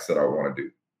musical acts that I want to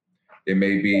do. It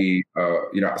may be,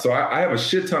 you know, so I have a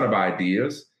shit ton of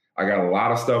ideas. I got a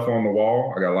lot of stuff on the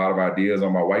wall. I got a lot of ideas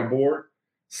on my whiteboard.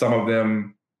 Some of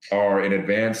them are in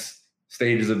advanced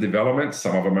stages of development.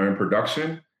 Some of them are in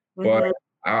production. Mm-hmm. But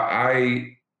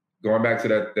I going back to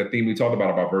that theme we talked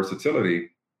about versatility,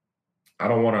 I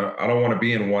don't want to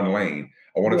be in one lane.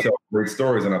 I want to tell great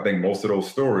stories, and I think most of those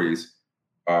stories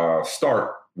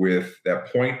start with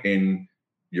that point in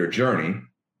your journey,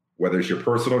 whether it's your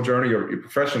personal journey or your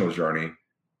professional journey,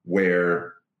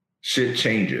 where shit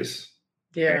changes.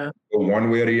 Yeah, go one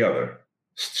way or the other.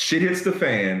 Shit hits the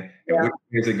fan, and which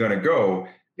way is it going to go?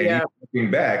 And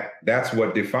looking back, that's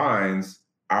what defines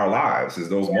our lives. Is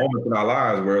those moments in our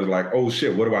lives where it's like, oh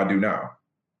shit, what do I do now?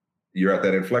 You're at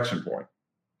that inflection point,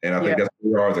 and I think that's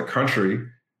where we are as a country.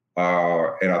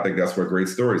 And I think that's where great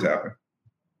stories happen.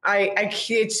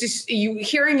 It's just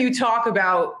hearing you talk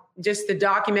about just the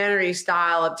documentary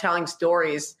style of telling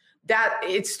stories, that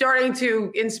it's starting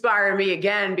to inspire me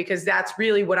again, because that's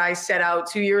really what I set out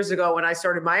 2 years ago when I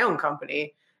started my own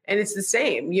company. And it's the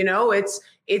same, you know, it's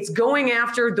going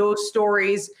after those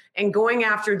stories and going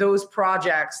after those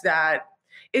projects that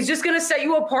is just going to set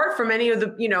you apart from any of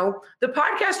the, you know, the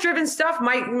podcast driven stuff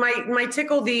might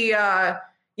tickle the,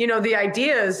 the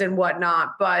ideas and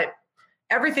whatnot, but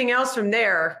everything else from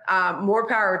there, more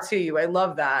power to you. I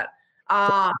love that.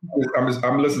 I'm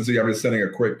listening to you. I'm just sending a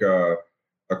quick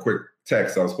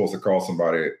text. I was supposed to call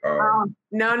somebody.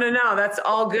 No. That's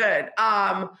all good.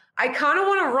 I kind of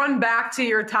want to run back to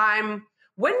your time.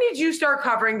 When did you start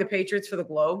covering the Patriots for the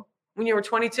Globe? When you were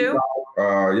 22?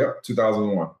 Yep,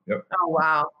 2001. Yep. Oh,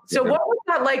 wow. So what was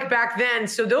that like back then?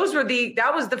 So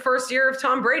that was the first year of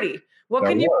Tom Brady. What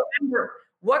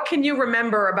can you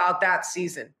remember about that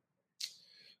season?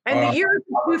 And the year of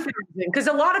 2000, because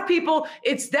a lot of people,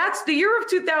 that's the year of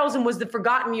 2000 was the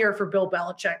forgotten year for Bill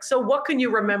Belichick. So what can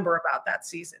you remember about that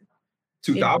season?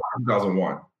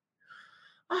 2001.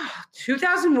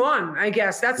 2001, I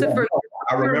guess. That's the first.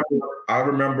 I remember,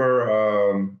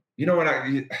 when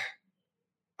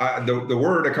the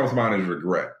word that comes to mind is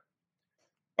regret.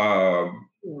 And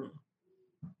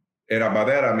by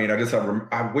that, I mean, I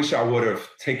wish I would have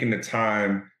taken the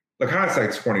time. Look,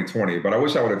 hindsight's 2020, but I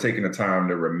wish I would have taken the time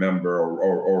to remember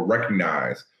or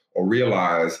recognize or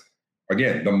realize,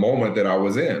 again, the moment that I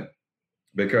was in.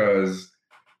 Because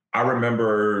I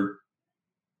remember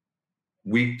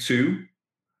week 2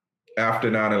 after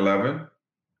 9/11.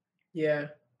 Yeah.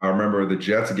 I remember the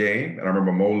Jets game, and I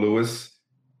remember Mo Lewis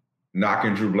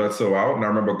knocking Drew Bledsoe out. And I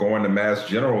remember going to Mass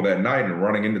General that night and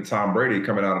running into Tom Brady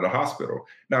coming out of the hospital.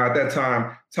 Now, at that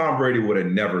time, Tom Brady would have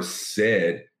never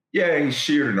said, yeah, he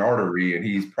sheared an artery and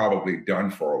he's probably done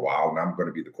for a while and I'm going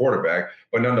to be the quarterback.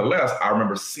 But nonetheless, I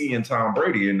remember seeing Tom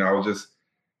Brady and I was just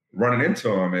running into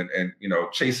him and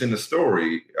chasing the story.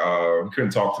 He couldn't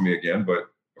talk to me again, but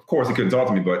of course he couldn't talk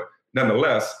to me. But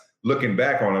nonetheless, looking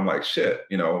back on him like, shit,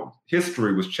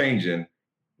 history was changing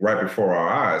right before our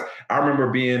eyes. I remember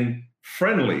being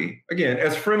friendly, again,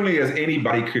 as friendly as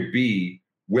anybody could be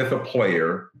with a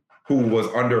player who was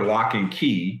under lock and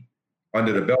key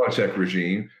under the Belichick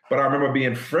regime. But I remember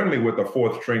being friendly with a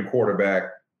 4th string quarterback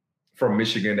from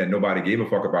Michigan that nobody gave a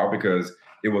fuck about because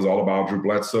it was all about Drew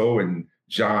Bledsoe and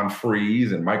John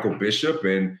Freeze and Michael Bishop.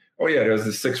 And, there's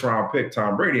the 6th round pick,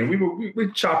 Tom Brady. And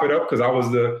we'd chop it up because I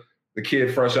was the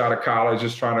kid fresh out of college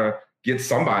just trying to get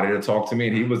somebody to talk to me.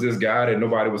 And he was this guy that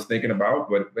nobody was thinking about,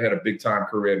 but they had a big time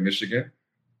career at Michigan.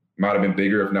 Might have been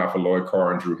bigger if not for Lloyd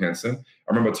Carr and Drew Henson.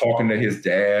 I remember talking to his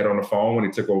dad on the phone when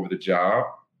he took over the job.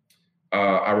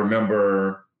 I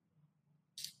remember,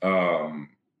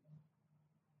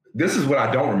 this is what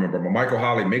I don't remember, but Michael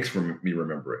Holley makes me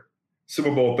remember it.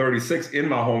 Super Bowl 36 in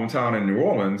my hometown in New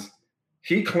Orleans.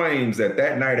 He claims that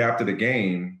night after the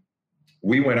game,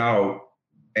 we went out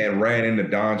and ran into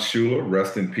Don Shula,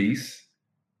 rest in peace,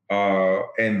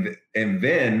 and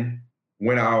then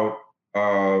went out,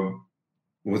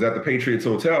 was at the Patriots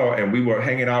Hotel, and we were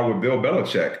hanging out with Bill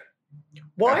Belichick.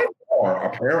 What?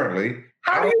 Apparently.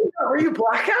 How do you know? Were you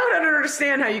blackout? I don't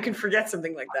understand how you can forget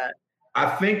something like that. I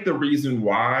think the reason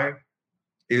why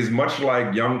is much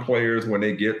like young players when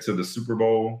they get to the Super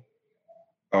Bowl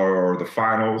or the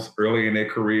finals early in their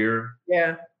career.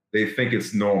 Yeah. They think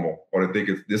it's normal or they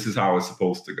think this is how it's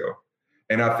supposed to go.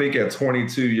 And I think at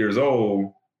 22 years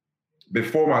old,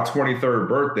 before my 23rd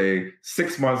birthday,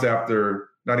 6 months after,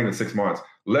 not even 6 months,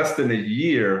 less than a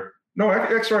year, no,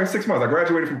 actually 6 months. I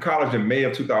graduated from college in May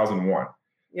of 2001.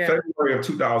 Yeah. February of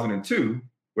 2002,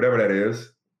 whatever that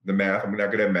is, the math, I'm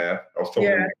not good at math. I was told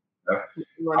I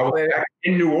was back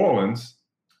in New Orleans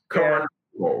covering the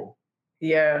Super Bowl.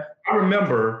 Yeah. I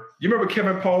remember, you remember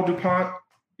Kevin Paul DuPont?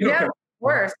 Of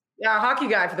course. Yeah, hockey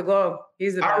guy for the Globe.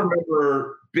 He's the best. I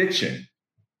remember bitching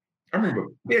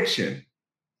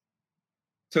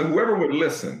to whoever would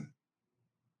listen.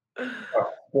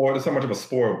 Boy, that's how much of a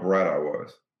spoiled brat I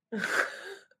was.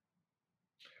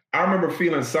 I remember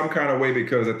feeling some kind of way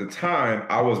because at the time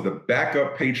I was the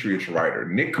backup Patriots writer.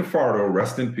 Nick Cafardo,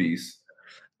 rest in peace.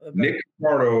 Okay. Nick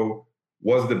Cafardo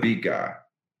was the beat guy.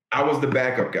 I was the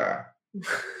backup guy.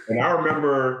 And I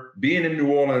remember being in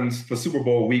New Orleans for Super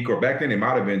Bowl week, or back then it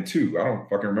might have been 2. I don't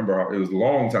fucking remember. It was a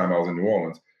long time I was in New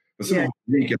Orleans. The Super Bowl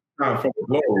week at the time for the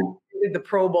Globe. You did the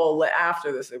Pro Bowl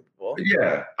after the Super Bowl.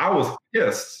 Yeah, I was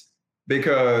pissed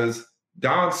because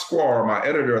Don Squar, my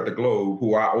editor at the Globe,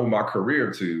 who I owe my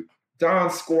career to, Don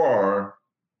Squar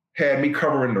had me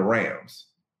covering the Rams.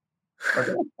 Like,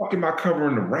 what the fuck am I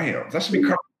covering the Rams? I should be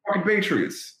covering the fucking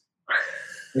Patriots.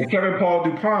 And Kevin Paul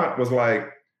DuPont was like,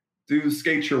 dude,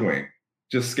 skate your wing.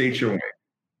 Just skate your wing.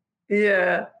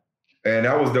 Yeah. And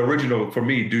that was the original, for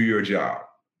me, do your job.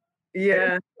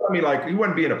 Yeah. I mean, like, he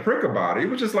wasn't being a prick about it. It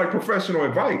was just like professional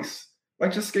advice.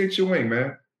 Like, just skate your wing,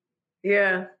 man.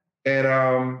 Yeah. And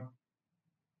I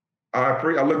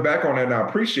look back on that and I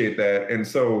appreciate that. And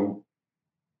so,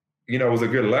 it was a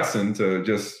good lesson to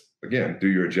just again, do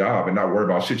your job and not worry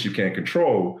about shit you can't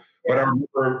control. But I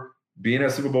remember being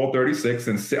at Super Bowl 36,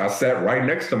 and I sat right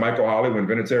next to Michael Holley when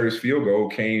Vinatieri's field goal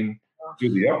came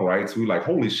through the uprights. We were like,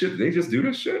 holy shit, did they just do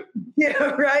this shit? Yeah,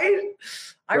 right?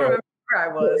 I remember where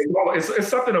I was. Well, it's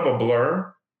something of a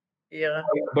blur. Yeah.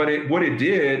 But what it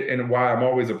did, and why I'm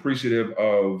always appreciative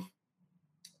of,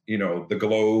 you know, the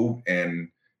Globe and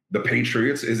the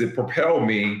Patriots, is it propelled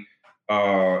me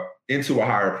into a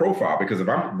higher profile. Because if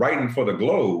I'm writing for the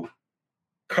Globe,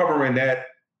 covering that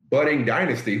budding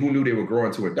dynasty, who knew they would grow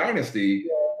into a dynasty,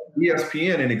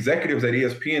 ESPN and executives at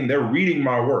ESPN, they're reading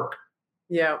my work.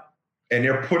 Yeah. And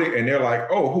they're like,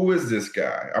 oh, who is this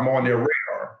guy? I'm on their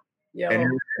radar. Yeah.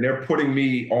 And they're putting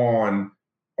me on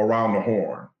Around the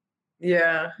Horn.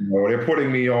 Yeah. You know, they're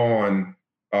putting me on,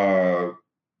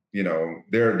 you know,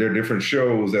 their different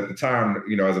shows at the time,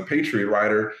 you know, as a Patriot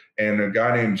writer. And a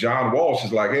guy named John Walsh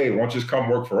is like, hey, why don't you just come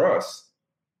work for us?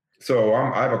 So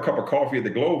I have a cup of coffee at the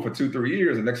Globe for 2-3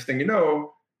 years. And next thing you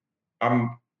know,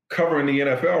 I'm covering the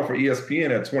NFL for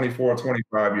ESPN at 24,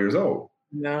 25 years old.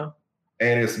 No.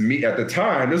 And it's me at the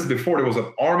time. This is before there was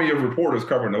an army of reporters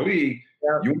covering the league.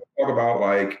 Yeah. You want to talk about,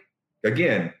 like,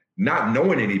 again, not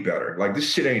knowing any better. Like,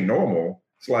 this shit ain't normal.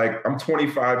 It's like I'm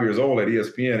 25 years old at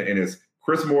ESPN, and it's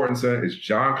Chris Mortensen, it's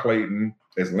John Clayton,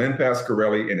 it's Len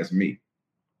Pasquarelli, and it's me.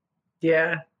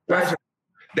 Yeah. That's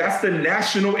the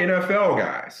national NFL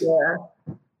guys.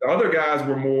 Yeah. The other guys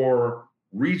were more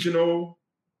regional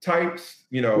types,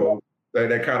 you know, that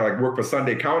kind of like work for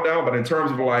Sunday Countdown. But in terms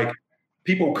of like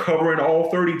people covering all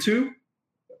 32,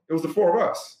 it was the four of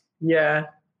us. Yeah.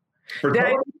 For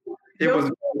it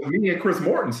was me and Chris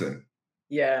Mortensen.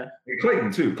 Yeah. And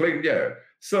Clayton too. Clayton, yeah.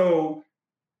 So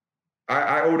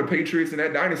I owe the Patriots and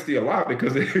that dynasty a lot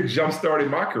because it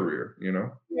jump-started my career, you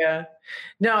know? Yeah.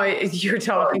 No, you're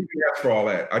talking. For all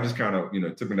that. I just kind of, you know,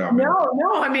 took me down. No.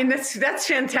 I mean, that's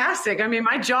fantastic. I mean,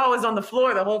 my jaw was on the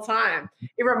floor the whole time.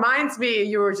 It reminds me,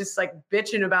 you were just like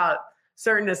bitching about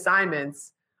certain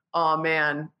assignments. Oh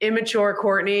man, immature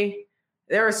Courtney.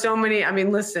 There are so many. I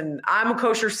mean, listen, I'm a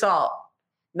kosher salt.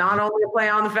 Not only a play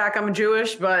on the fact I'm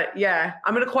Jewish, but yeah,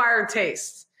 I'm an acquired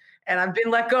taste. And I've been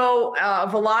let go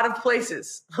of a lot of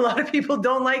places. A lot of people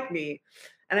don't like me.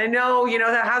 And I know, you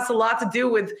know, that has a lot to do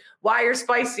with why you're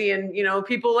spicy. And, you know,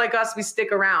 people like us, we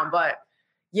stick around. But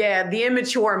yeah, the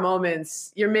immature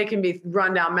moments, you're making me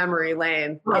run down memory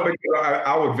lane. No, but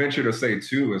I would venture to say,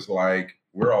 too, is like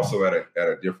we're also at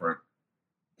a different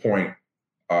point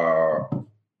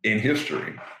in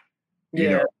history, you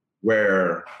know,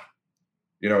 where,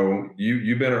 you know,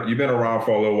 you've been around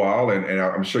for a little while, and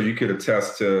I'm sure you could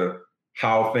attest to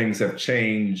how things have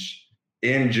changed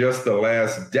in just the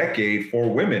last decade for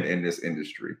women in this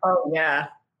industry. Oh yeah,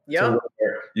 yeah. So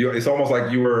it's almost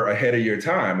like you were ahead of your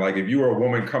time. Like if you were a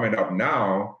woman coming up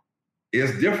now,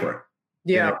 it's different.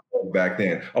 Yeah. Back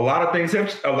then, a lot of things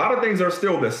are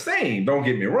still the same. Don't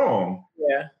get me wrong.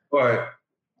 Yeah. But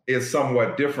it's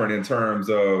somewhat different in terms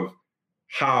of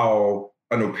how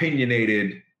an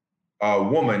opinionated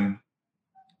woman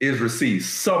is received.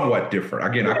 Somewhat different.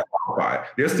 Again, I qualify.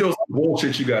 There's still some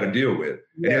bullshit you got to deal with.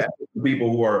 And there's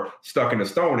people who are stuck in the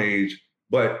Stone Age,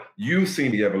 but you've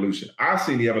seen the evolution. I've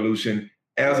seen the evolution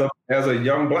as a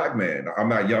young Black man. I'm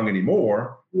not young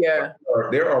anymore. Yeah.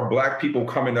 There are Black people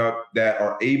coming up that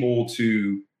are able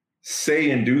to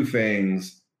say and do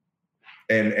things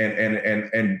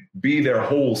and be their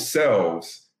whole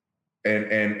selves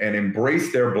and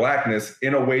embrace their Blackness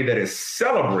in a way that is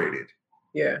celebrated.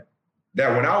 Yeah.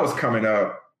 That when I was coming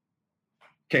up,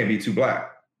 can't be too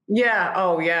Black. Yeah.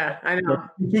 Oh yeah. I know.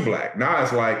 Too Black. Now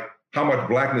it's like, how much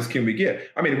Blackness can we get?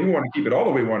 I mean, if we want to keep it all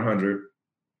the way 100,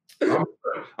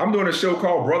 I'm doing a show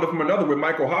called Brother from Another with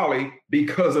Michael Holley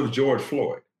because of George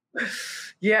Floyd.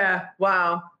 Yeah.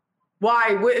 Wow.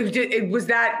 Why? Was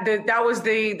that was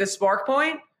the spark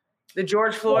point? The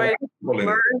George Floyd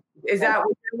murder? Is that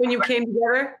when you came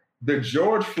together? The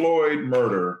George Floyd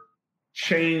murder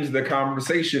changed the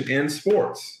conversation in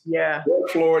sports. Yeah.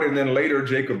 George Floyd and then later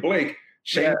Jacob Blake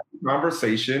changed the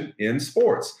conversation in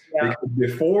sports. Yeah. Because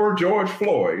before George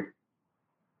Floyd,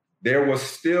 there was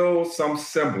still some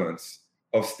semblance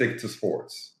of stick to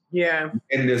sports. Yeah.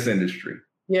 In this industry.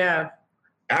 Yeah.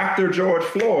 After George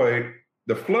Floyd,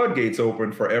 the floodgates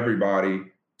opened for everybody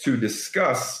to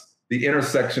discuss the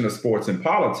intersection of sports and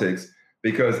politics,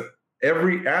 because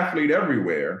every athlete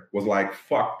everywhere was like,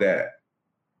 fuck that.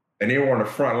 And they were on the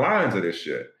front lines of this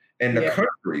shit. And the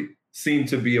country seemed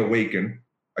to be awakened.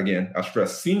 Again, I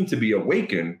stress, seemed to be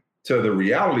awakened to the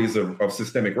realities of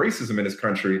systemic racism in this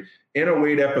country in a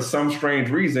way that for some strange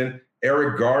reason,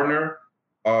 Eric Gardner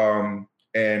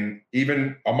and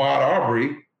even Ahmaud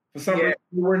Arbery, for some reason,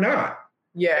 were not.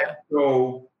 Yeah.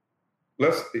 So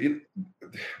the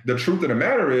truth of the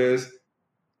matter is,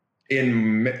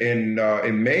 in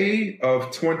May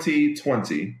of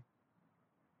 2020,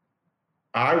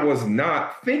 I was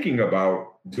not thinking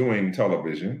about doing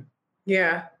television.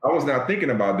 Yeah. I was not thinking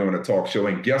about doing a talk show.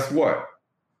 And guess what?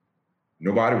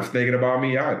 Nobody was thinking about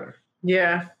me either.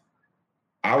 Yeah.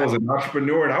 I was an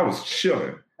entrepreneur and I was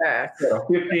chilling. I had a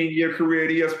 15-year career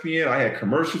at ESPN. I had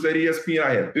commercials at ESPN.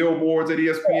 I had billboards at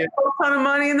ESPN. A ton of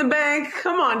money in the bank.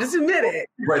 Come on, just admit it.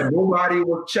 But nobody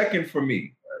was checking for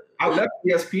me. I left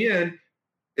ESPN.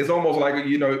 It's almost like,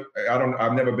 you know,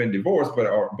 I've never been divorced, but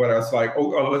it's like,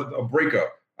 a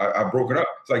breakup. I broke it up.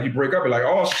 It's like you break up, you're like,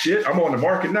 oh shit, I'm on the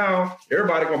market now.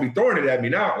 Everybody gonna be throwing it at me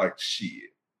now. Like, shit.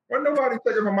 Why nobody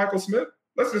checking for Michael Smith?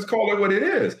 Let's just call it what it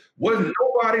is. Wasn't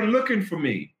nobody looking for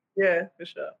me. Yeah, for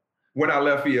sure. When I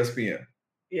left ESPN.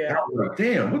 Yeah. And I was like,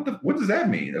 damn, what does that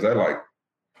mean? Is that like,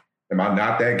 am I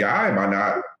not that guy? Am I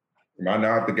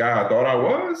not the guy I thought I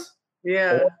was?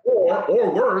 Yeah.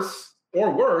 Or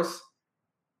worse,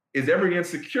 is every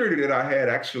insecurity that I had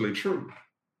actually true?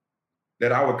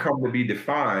 That I would come to be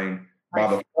defined by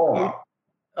the fallout.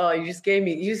 Oh, you just gave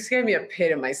me a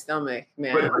pit in my stomach,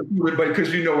 man. But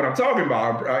because you know what I'm talking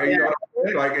about,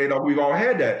 we've all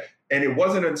had that. And it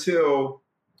wasn't until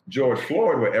George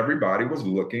Floyd where everybody was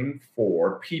looking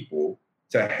for people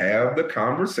to have the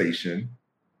conversation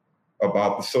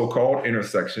about the so-called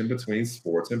intersection between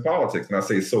sports and politics. And I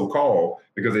say so-called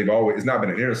because it's not been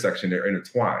an intersection, they're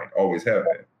intertwined, always have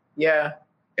been. Yeah.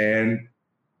 And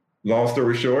long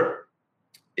story short,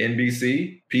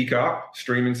 NBC, Peacock,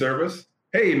 streaming service.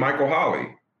 Hey, Michael Holley,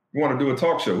 you want to do a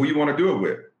talk show? Who you want to do it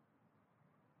with?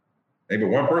 Maybe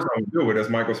one person I want to do it with, that's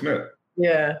Michael Smith.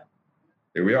 Yeah.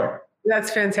 Here we are. That's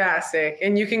fantastic.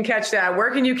 And you can catch that.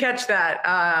 Where can you catch that?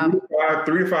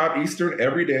 3 to 5 Eastern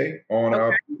every day on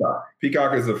Peacock.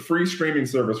 Peacock is a free streaming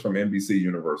service from NBC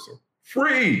Universal.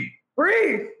 Free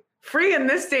in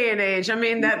this day and age. I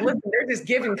mean, listen, they're just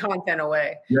giving content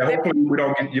away. Yeah, hopefully you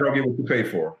don't get what you pay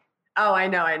for. Oh, I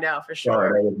know for sure. Sorry,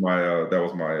 that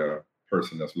was my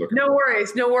person that's looking. No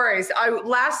worries.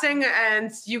 Last thing,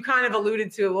 and you kind of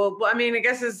alluded to. Well, I mean, I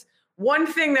guess is one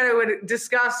thing that I would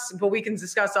discuss, but we can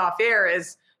discuss off air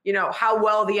is, you know, how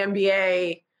well the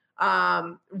NBA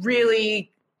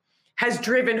really has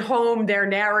driven home their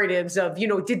narratives of, you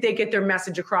know, did they get their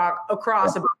message across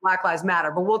about Black Lives Matter?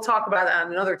 But we'll talk about that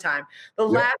another time. The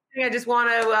last thing I just want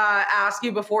to ask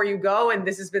you before you go, and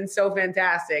this has been so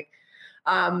fantastic,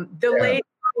 late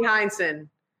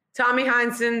Tommy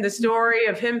Heinsohn, the story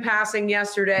of him passing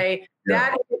yesterday,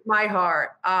 that hit my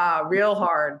heart real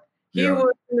hard. He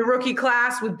was in the rookie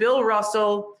class with Bill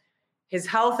Russell. His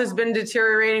health has been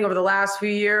deteriorating over the last few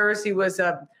years. He was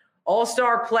a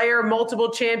all-star player,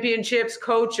 multiple championships,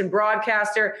 coach, and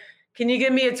broadcaster. Can you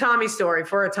give me a Tommy story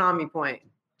for a Tommy point?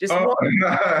 Just one.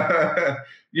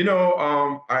 You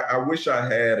know, I wish I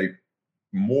had a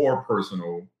more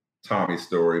personal Tommy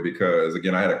story because,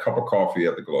 again, I had a cup of coffee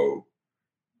at the Globe.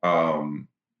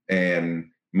 And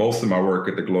most of my work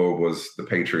at the Globe was the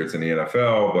Patriots and the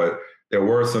NFL, but there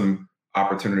were some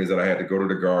opportunities that I had to go to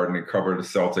the Garden and cover the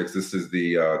Celtics. This is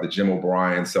the Jim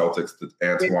O'Brien Celtics, the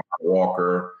Antoine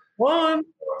Walker. Point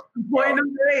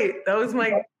number 8. That was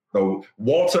my. So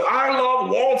Walter, I love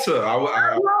Walter. I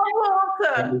love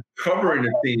Walter. Covering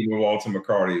the team with Walter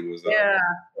McCarty was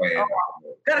playing.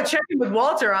 Got to check in with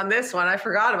Walter on this one. I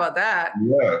forgot about that.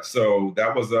 Yeah, so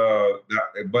that was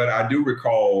but I do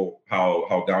recall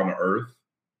how down to earth.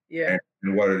 Yeah.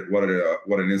 And what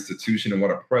an institution and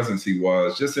what a presence he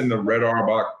was, just in the Red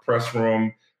Auerbach press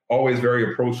room, always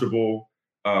very approachable.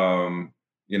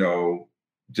 You know,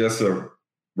 just a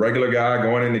regular guy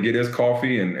going in to get his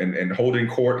coffee and holding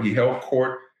court. He held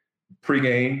court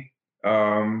pregame,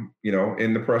 you know,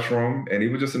 in the press room, and he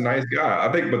was just a nice guy.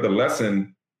 I think, but the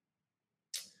lesson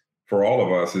for all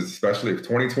of us is, especially if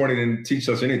 2020 didn't teach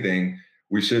us anything,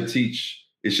 it should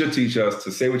teach us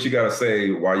to say what you got to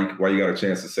say while you got a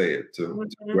chance to say it to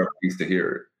whoever needs to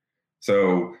hear it.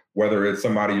 So whether it's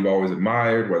somebody you've always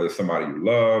admired, whether it's somebody you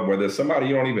love, whether it's somebody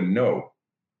you don't even know,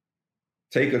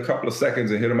 take a couple of seconds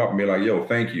and hit them up and be like, yo,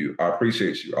 thank you. I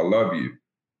appreciate you. I love you.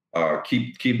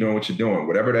 Keep doing what you're doing,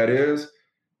 whatever that is,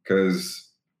 because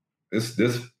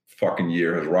this fucking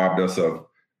year has robbed us of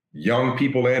young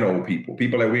people and old people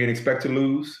that we didn't expect to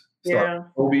lose.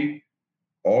 Start Kobe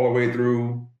all the way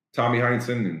through Tommy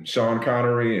Heinsohn and Sean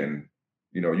Connery and,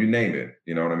 you know, you name it.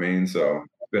 You know what I mean? So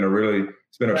it's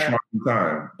been a trying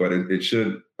time, but it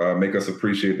should make us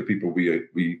appreciate the people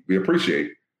we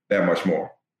appreciate that much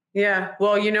more. Yeah.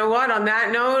 Well, you know what? On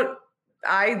that note,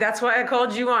 that's why I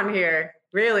called you on here.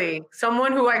 Really,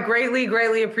 someone who I greatly,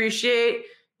 greatly appreciate.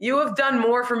 You have done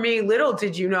more for me. Little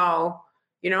did you know,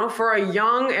 for a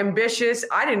young, ambitious,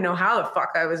 I didn't know how the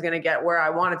fuck I was going to get where I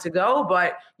wanted to go,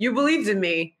 but you believed in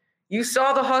me. You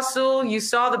saw the hustle, you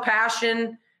saw the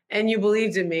passion, and you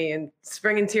believed in me, and it's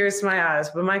bringing tears to my eyes.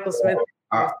 But Michael Smith,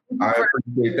 I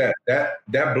appreciate that.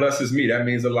 That blesses me. That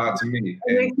means a lot to me.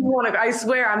 It makes me want to. I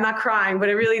swear, I'm not crying, but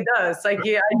it really does. Like,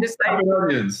 yeah,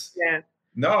 yeah.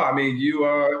 No, I mean,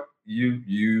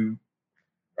 you.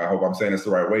 I hope I'm saying this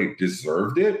the right way.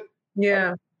 Deserved it.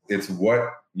 Yeah. It's what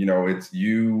It's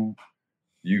you.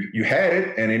 You had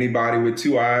it, and anybody with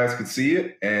two eyes could see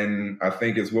it. And I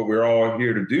think it's what we're all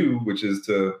here to do, which is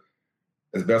to,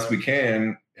 as best we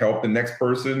can, help the next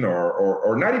person,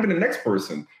 or not even the next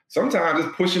person. Sometimes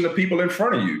it's pushing the people in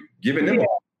front of you, giving them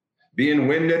being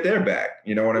wind at their back.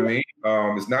 You know what I mean?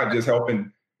 It's not just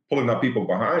pulling up people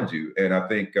behind you. And I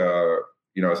think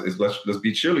it's let's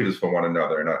be cheerleaders for one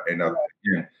another. And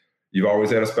again, you've always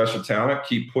had a special talent.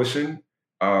 Keep pushing.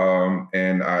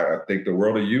 And I think the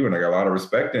world of you, and I got a lot of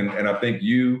respect. And I think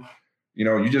you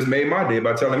just made my day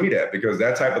by telling me that, because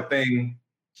that type of thing,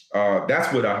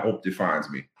 that's what I hope defines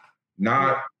me.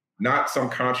 Not some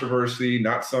controversy,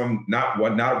 not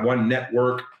one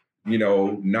network,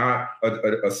 not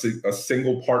a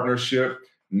single partnership,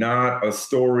 not a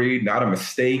story, not a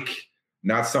mistake,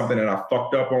 not something that I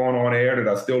fucked up on air that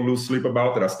I still lose sleep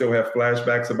about, that I still have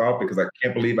flashbacks about because I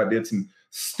can't believe I did some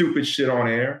stupid shit on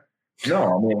air. No,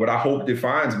 I mean, what I hope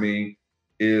defines me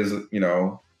is,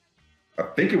 I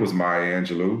think it was Maya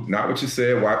Angelou, not what you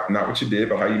said, not what you did,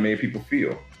 but how you made people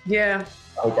feel. Yeah.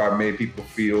 I hope I made people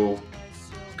feel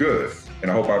good,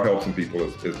 and I hope I've helped some people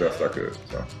as best I could.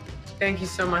 So, thank you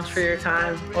so much for your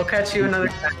time. We'll catch you another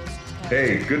time.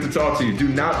 Hey, good to talk to you. Do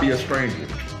not be a stranger.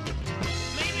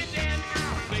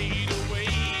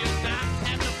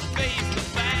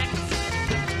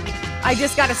 I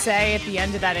just got to say, at the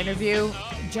end of that interview,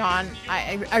 John,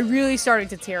 I really started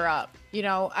to tear up.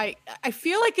 I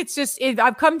feel like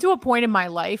I've come to a point in my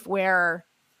life where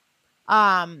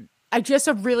I just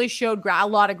have really showed a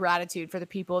lot of gratitude for the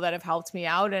people that have helped me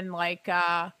out, and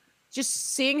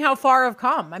just seeing how far I've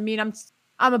come. I mean, I'm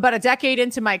about a decade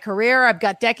into my career. I've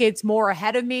got decades more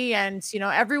ahead of me, and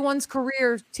everyone's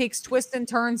career takes twists and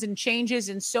turns and changes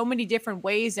in so many different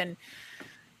ways, and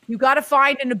you got to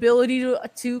find an ability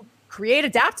to create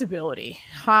adaptability.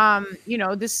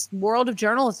 This world of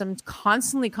journalism is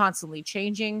constantly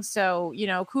changing. So,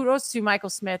 kudos to Michael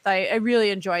Smith. I really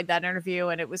enjoyed that interview,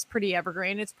 and it was pretty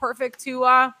evergreen. It's perfect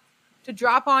to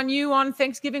drop on you on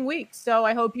Thanksgiving week. So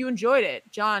I hope you enjoyed it.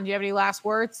 John, do you have any last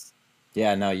words?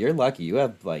 Yeah, no, you're lucky. You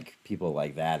have people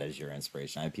like that as your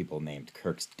inspiration. I have people named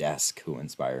Kirk's Desk who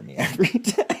inspire me every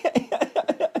day.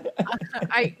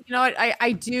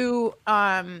 I do.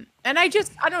 And I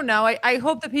don't know. I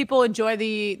hope that people enjoy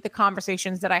the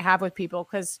conversations that I have with people,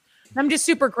 because I'm just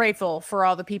super grateful for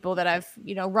all the people that I've,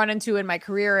 run into in my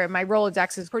career, and my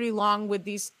Rolodex is pretty long with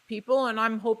these people. And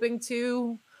I'm hoping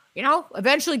to,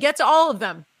 eventually get to all of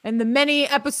them and the many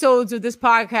episodes of this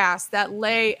podcast that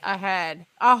lay ahead.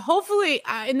 Hopefully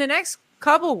in the next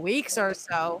couple weeks or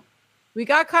so, we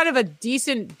got kind of a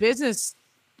decent business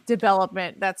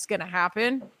development that's going to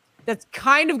happen. That's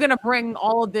kind of going to bring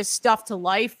all of this stuff to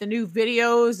life, the new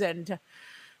videos and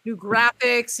new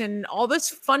graphics and all this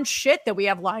fun shit that we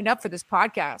have lined up for this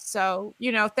podcast. So,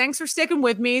 thanks for sticking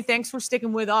with me. Thanks for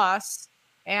sticking with us.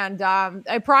 And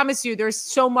I promise you, there's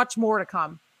so much more to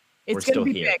come. It's going to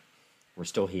be big. We're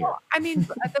still here. Well, I mean,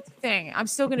 that's the thing. I'm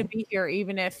still going to be here,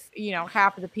 even if,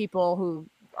 half of the people who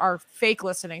are fake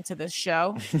listening to this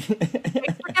show.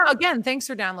 Thanks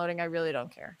for downloading. I really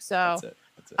don't care. So, That's it.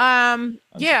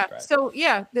 Yeah. So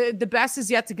yeah, the best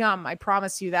is yet to come. I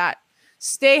promise you that.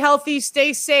 Stay healthy,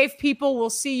 stay safe, people. We'll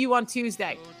see you on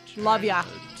Tuesday. Love ya.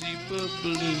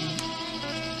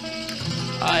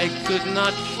 I could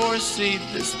not foresee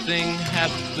this thing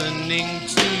happening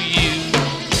to you.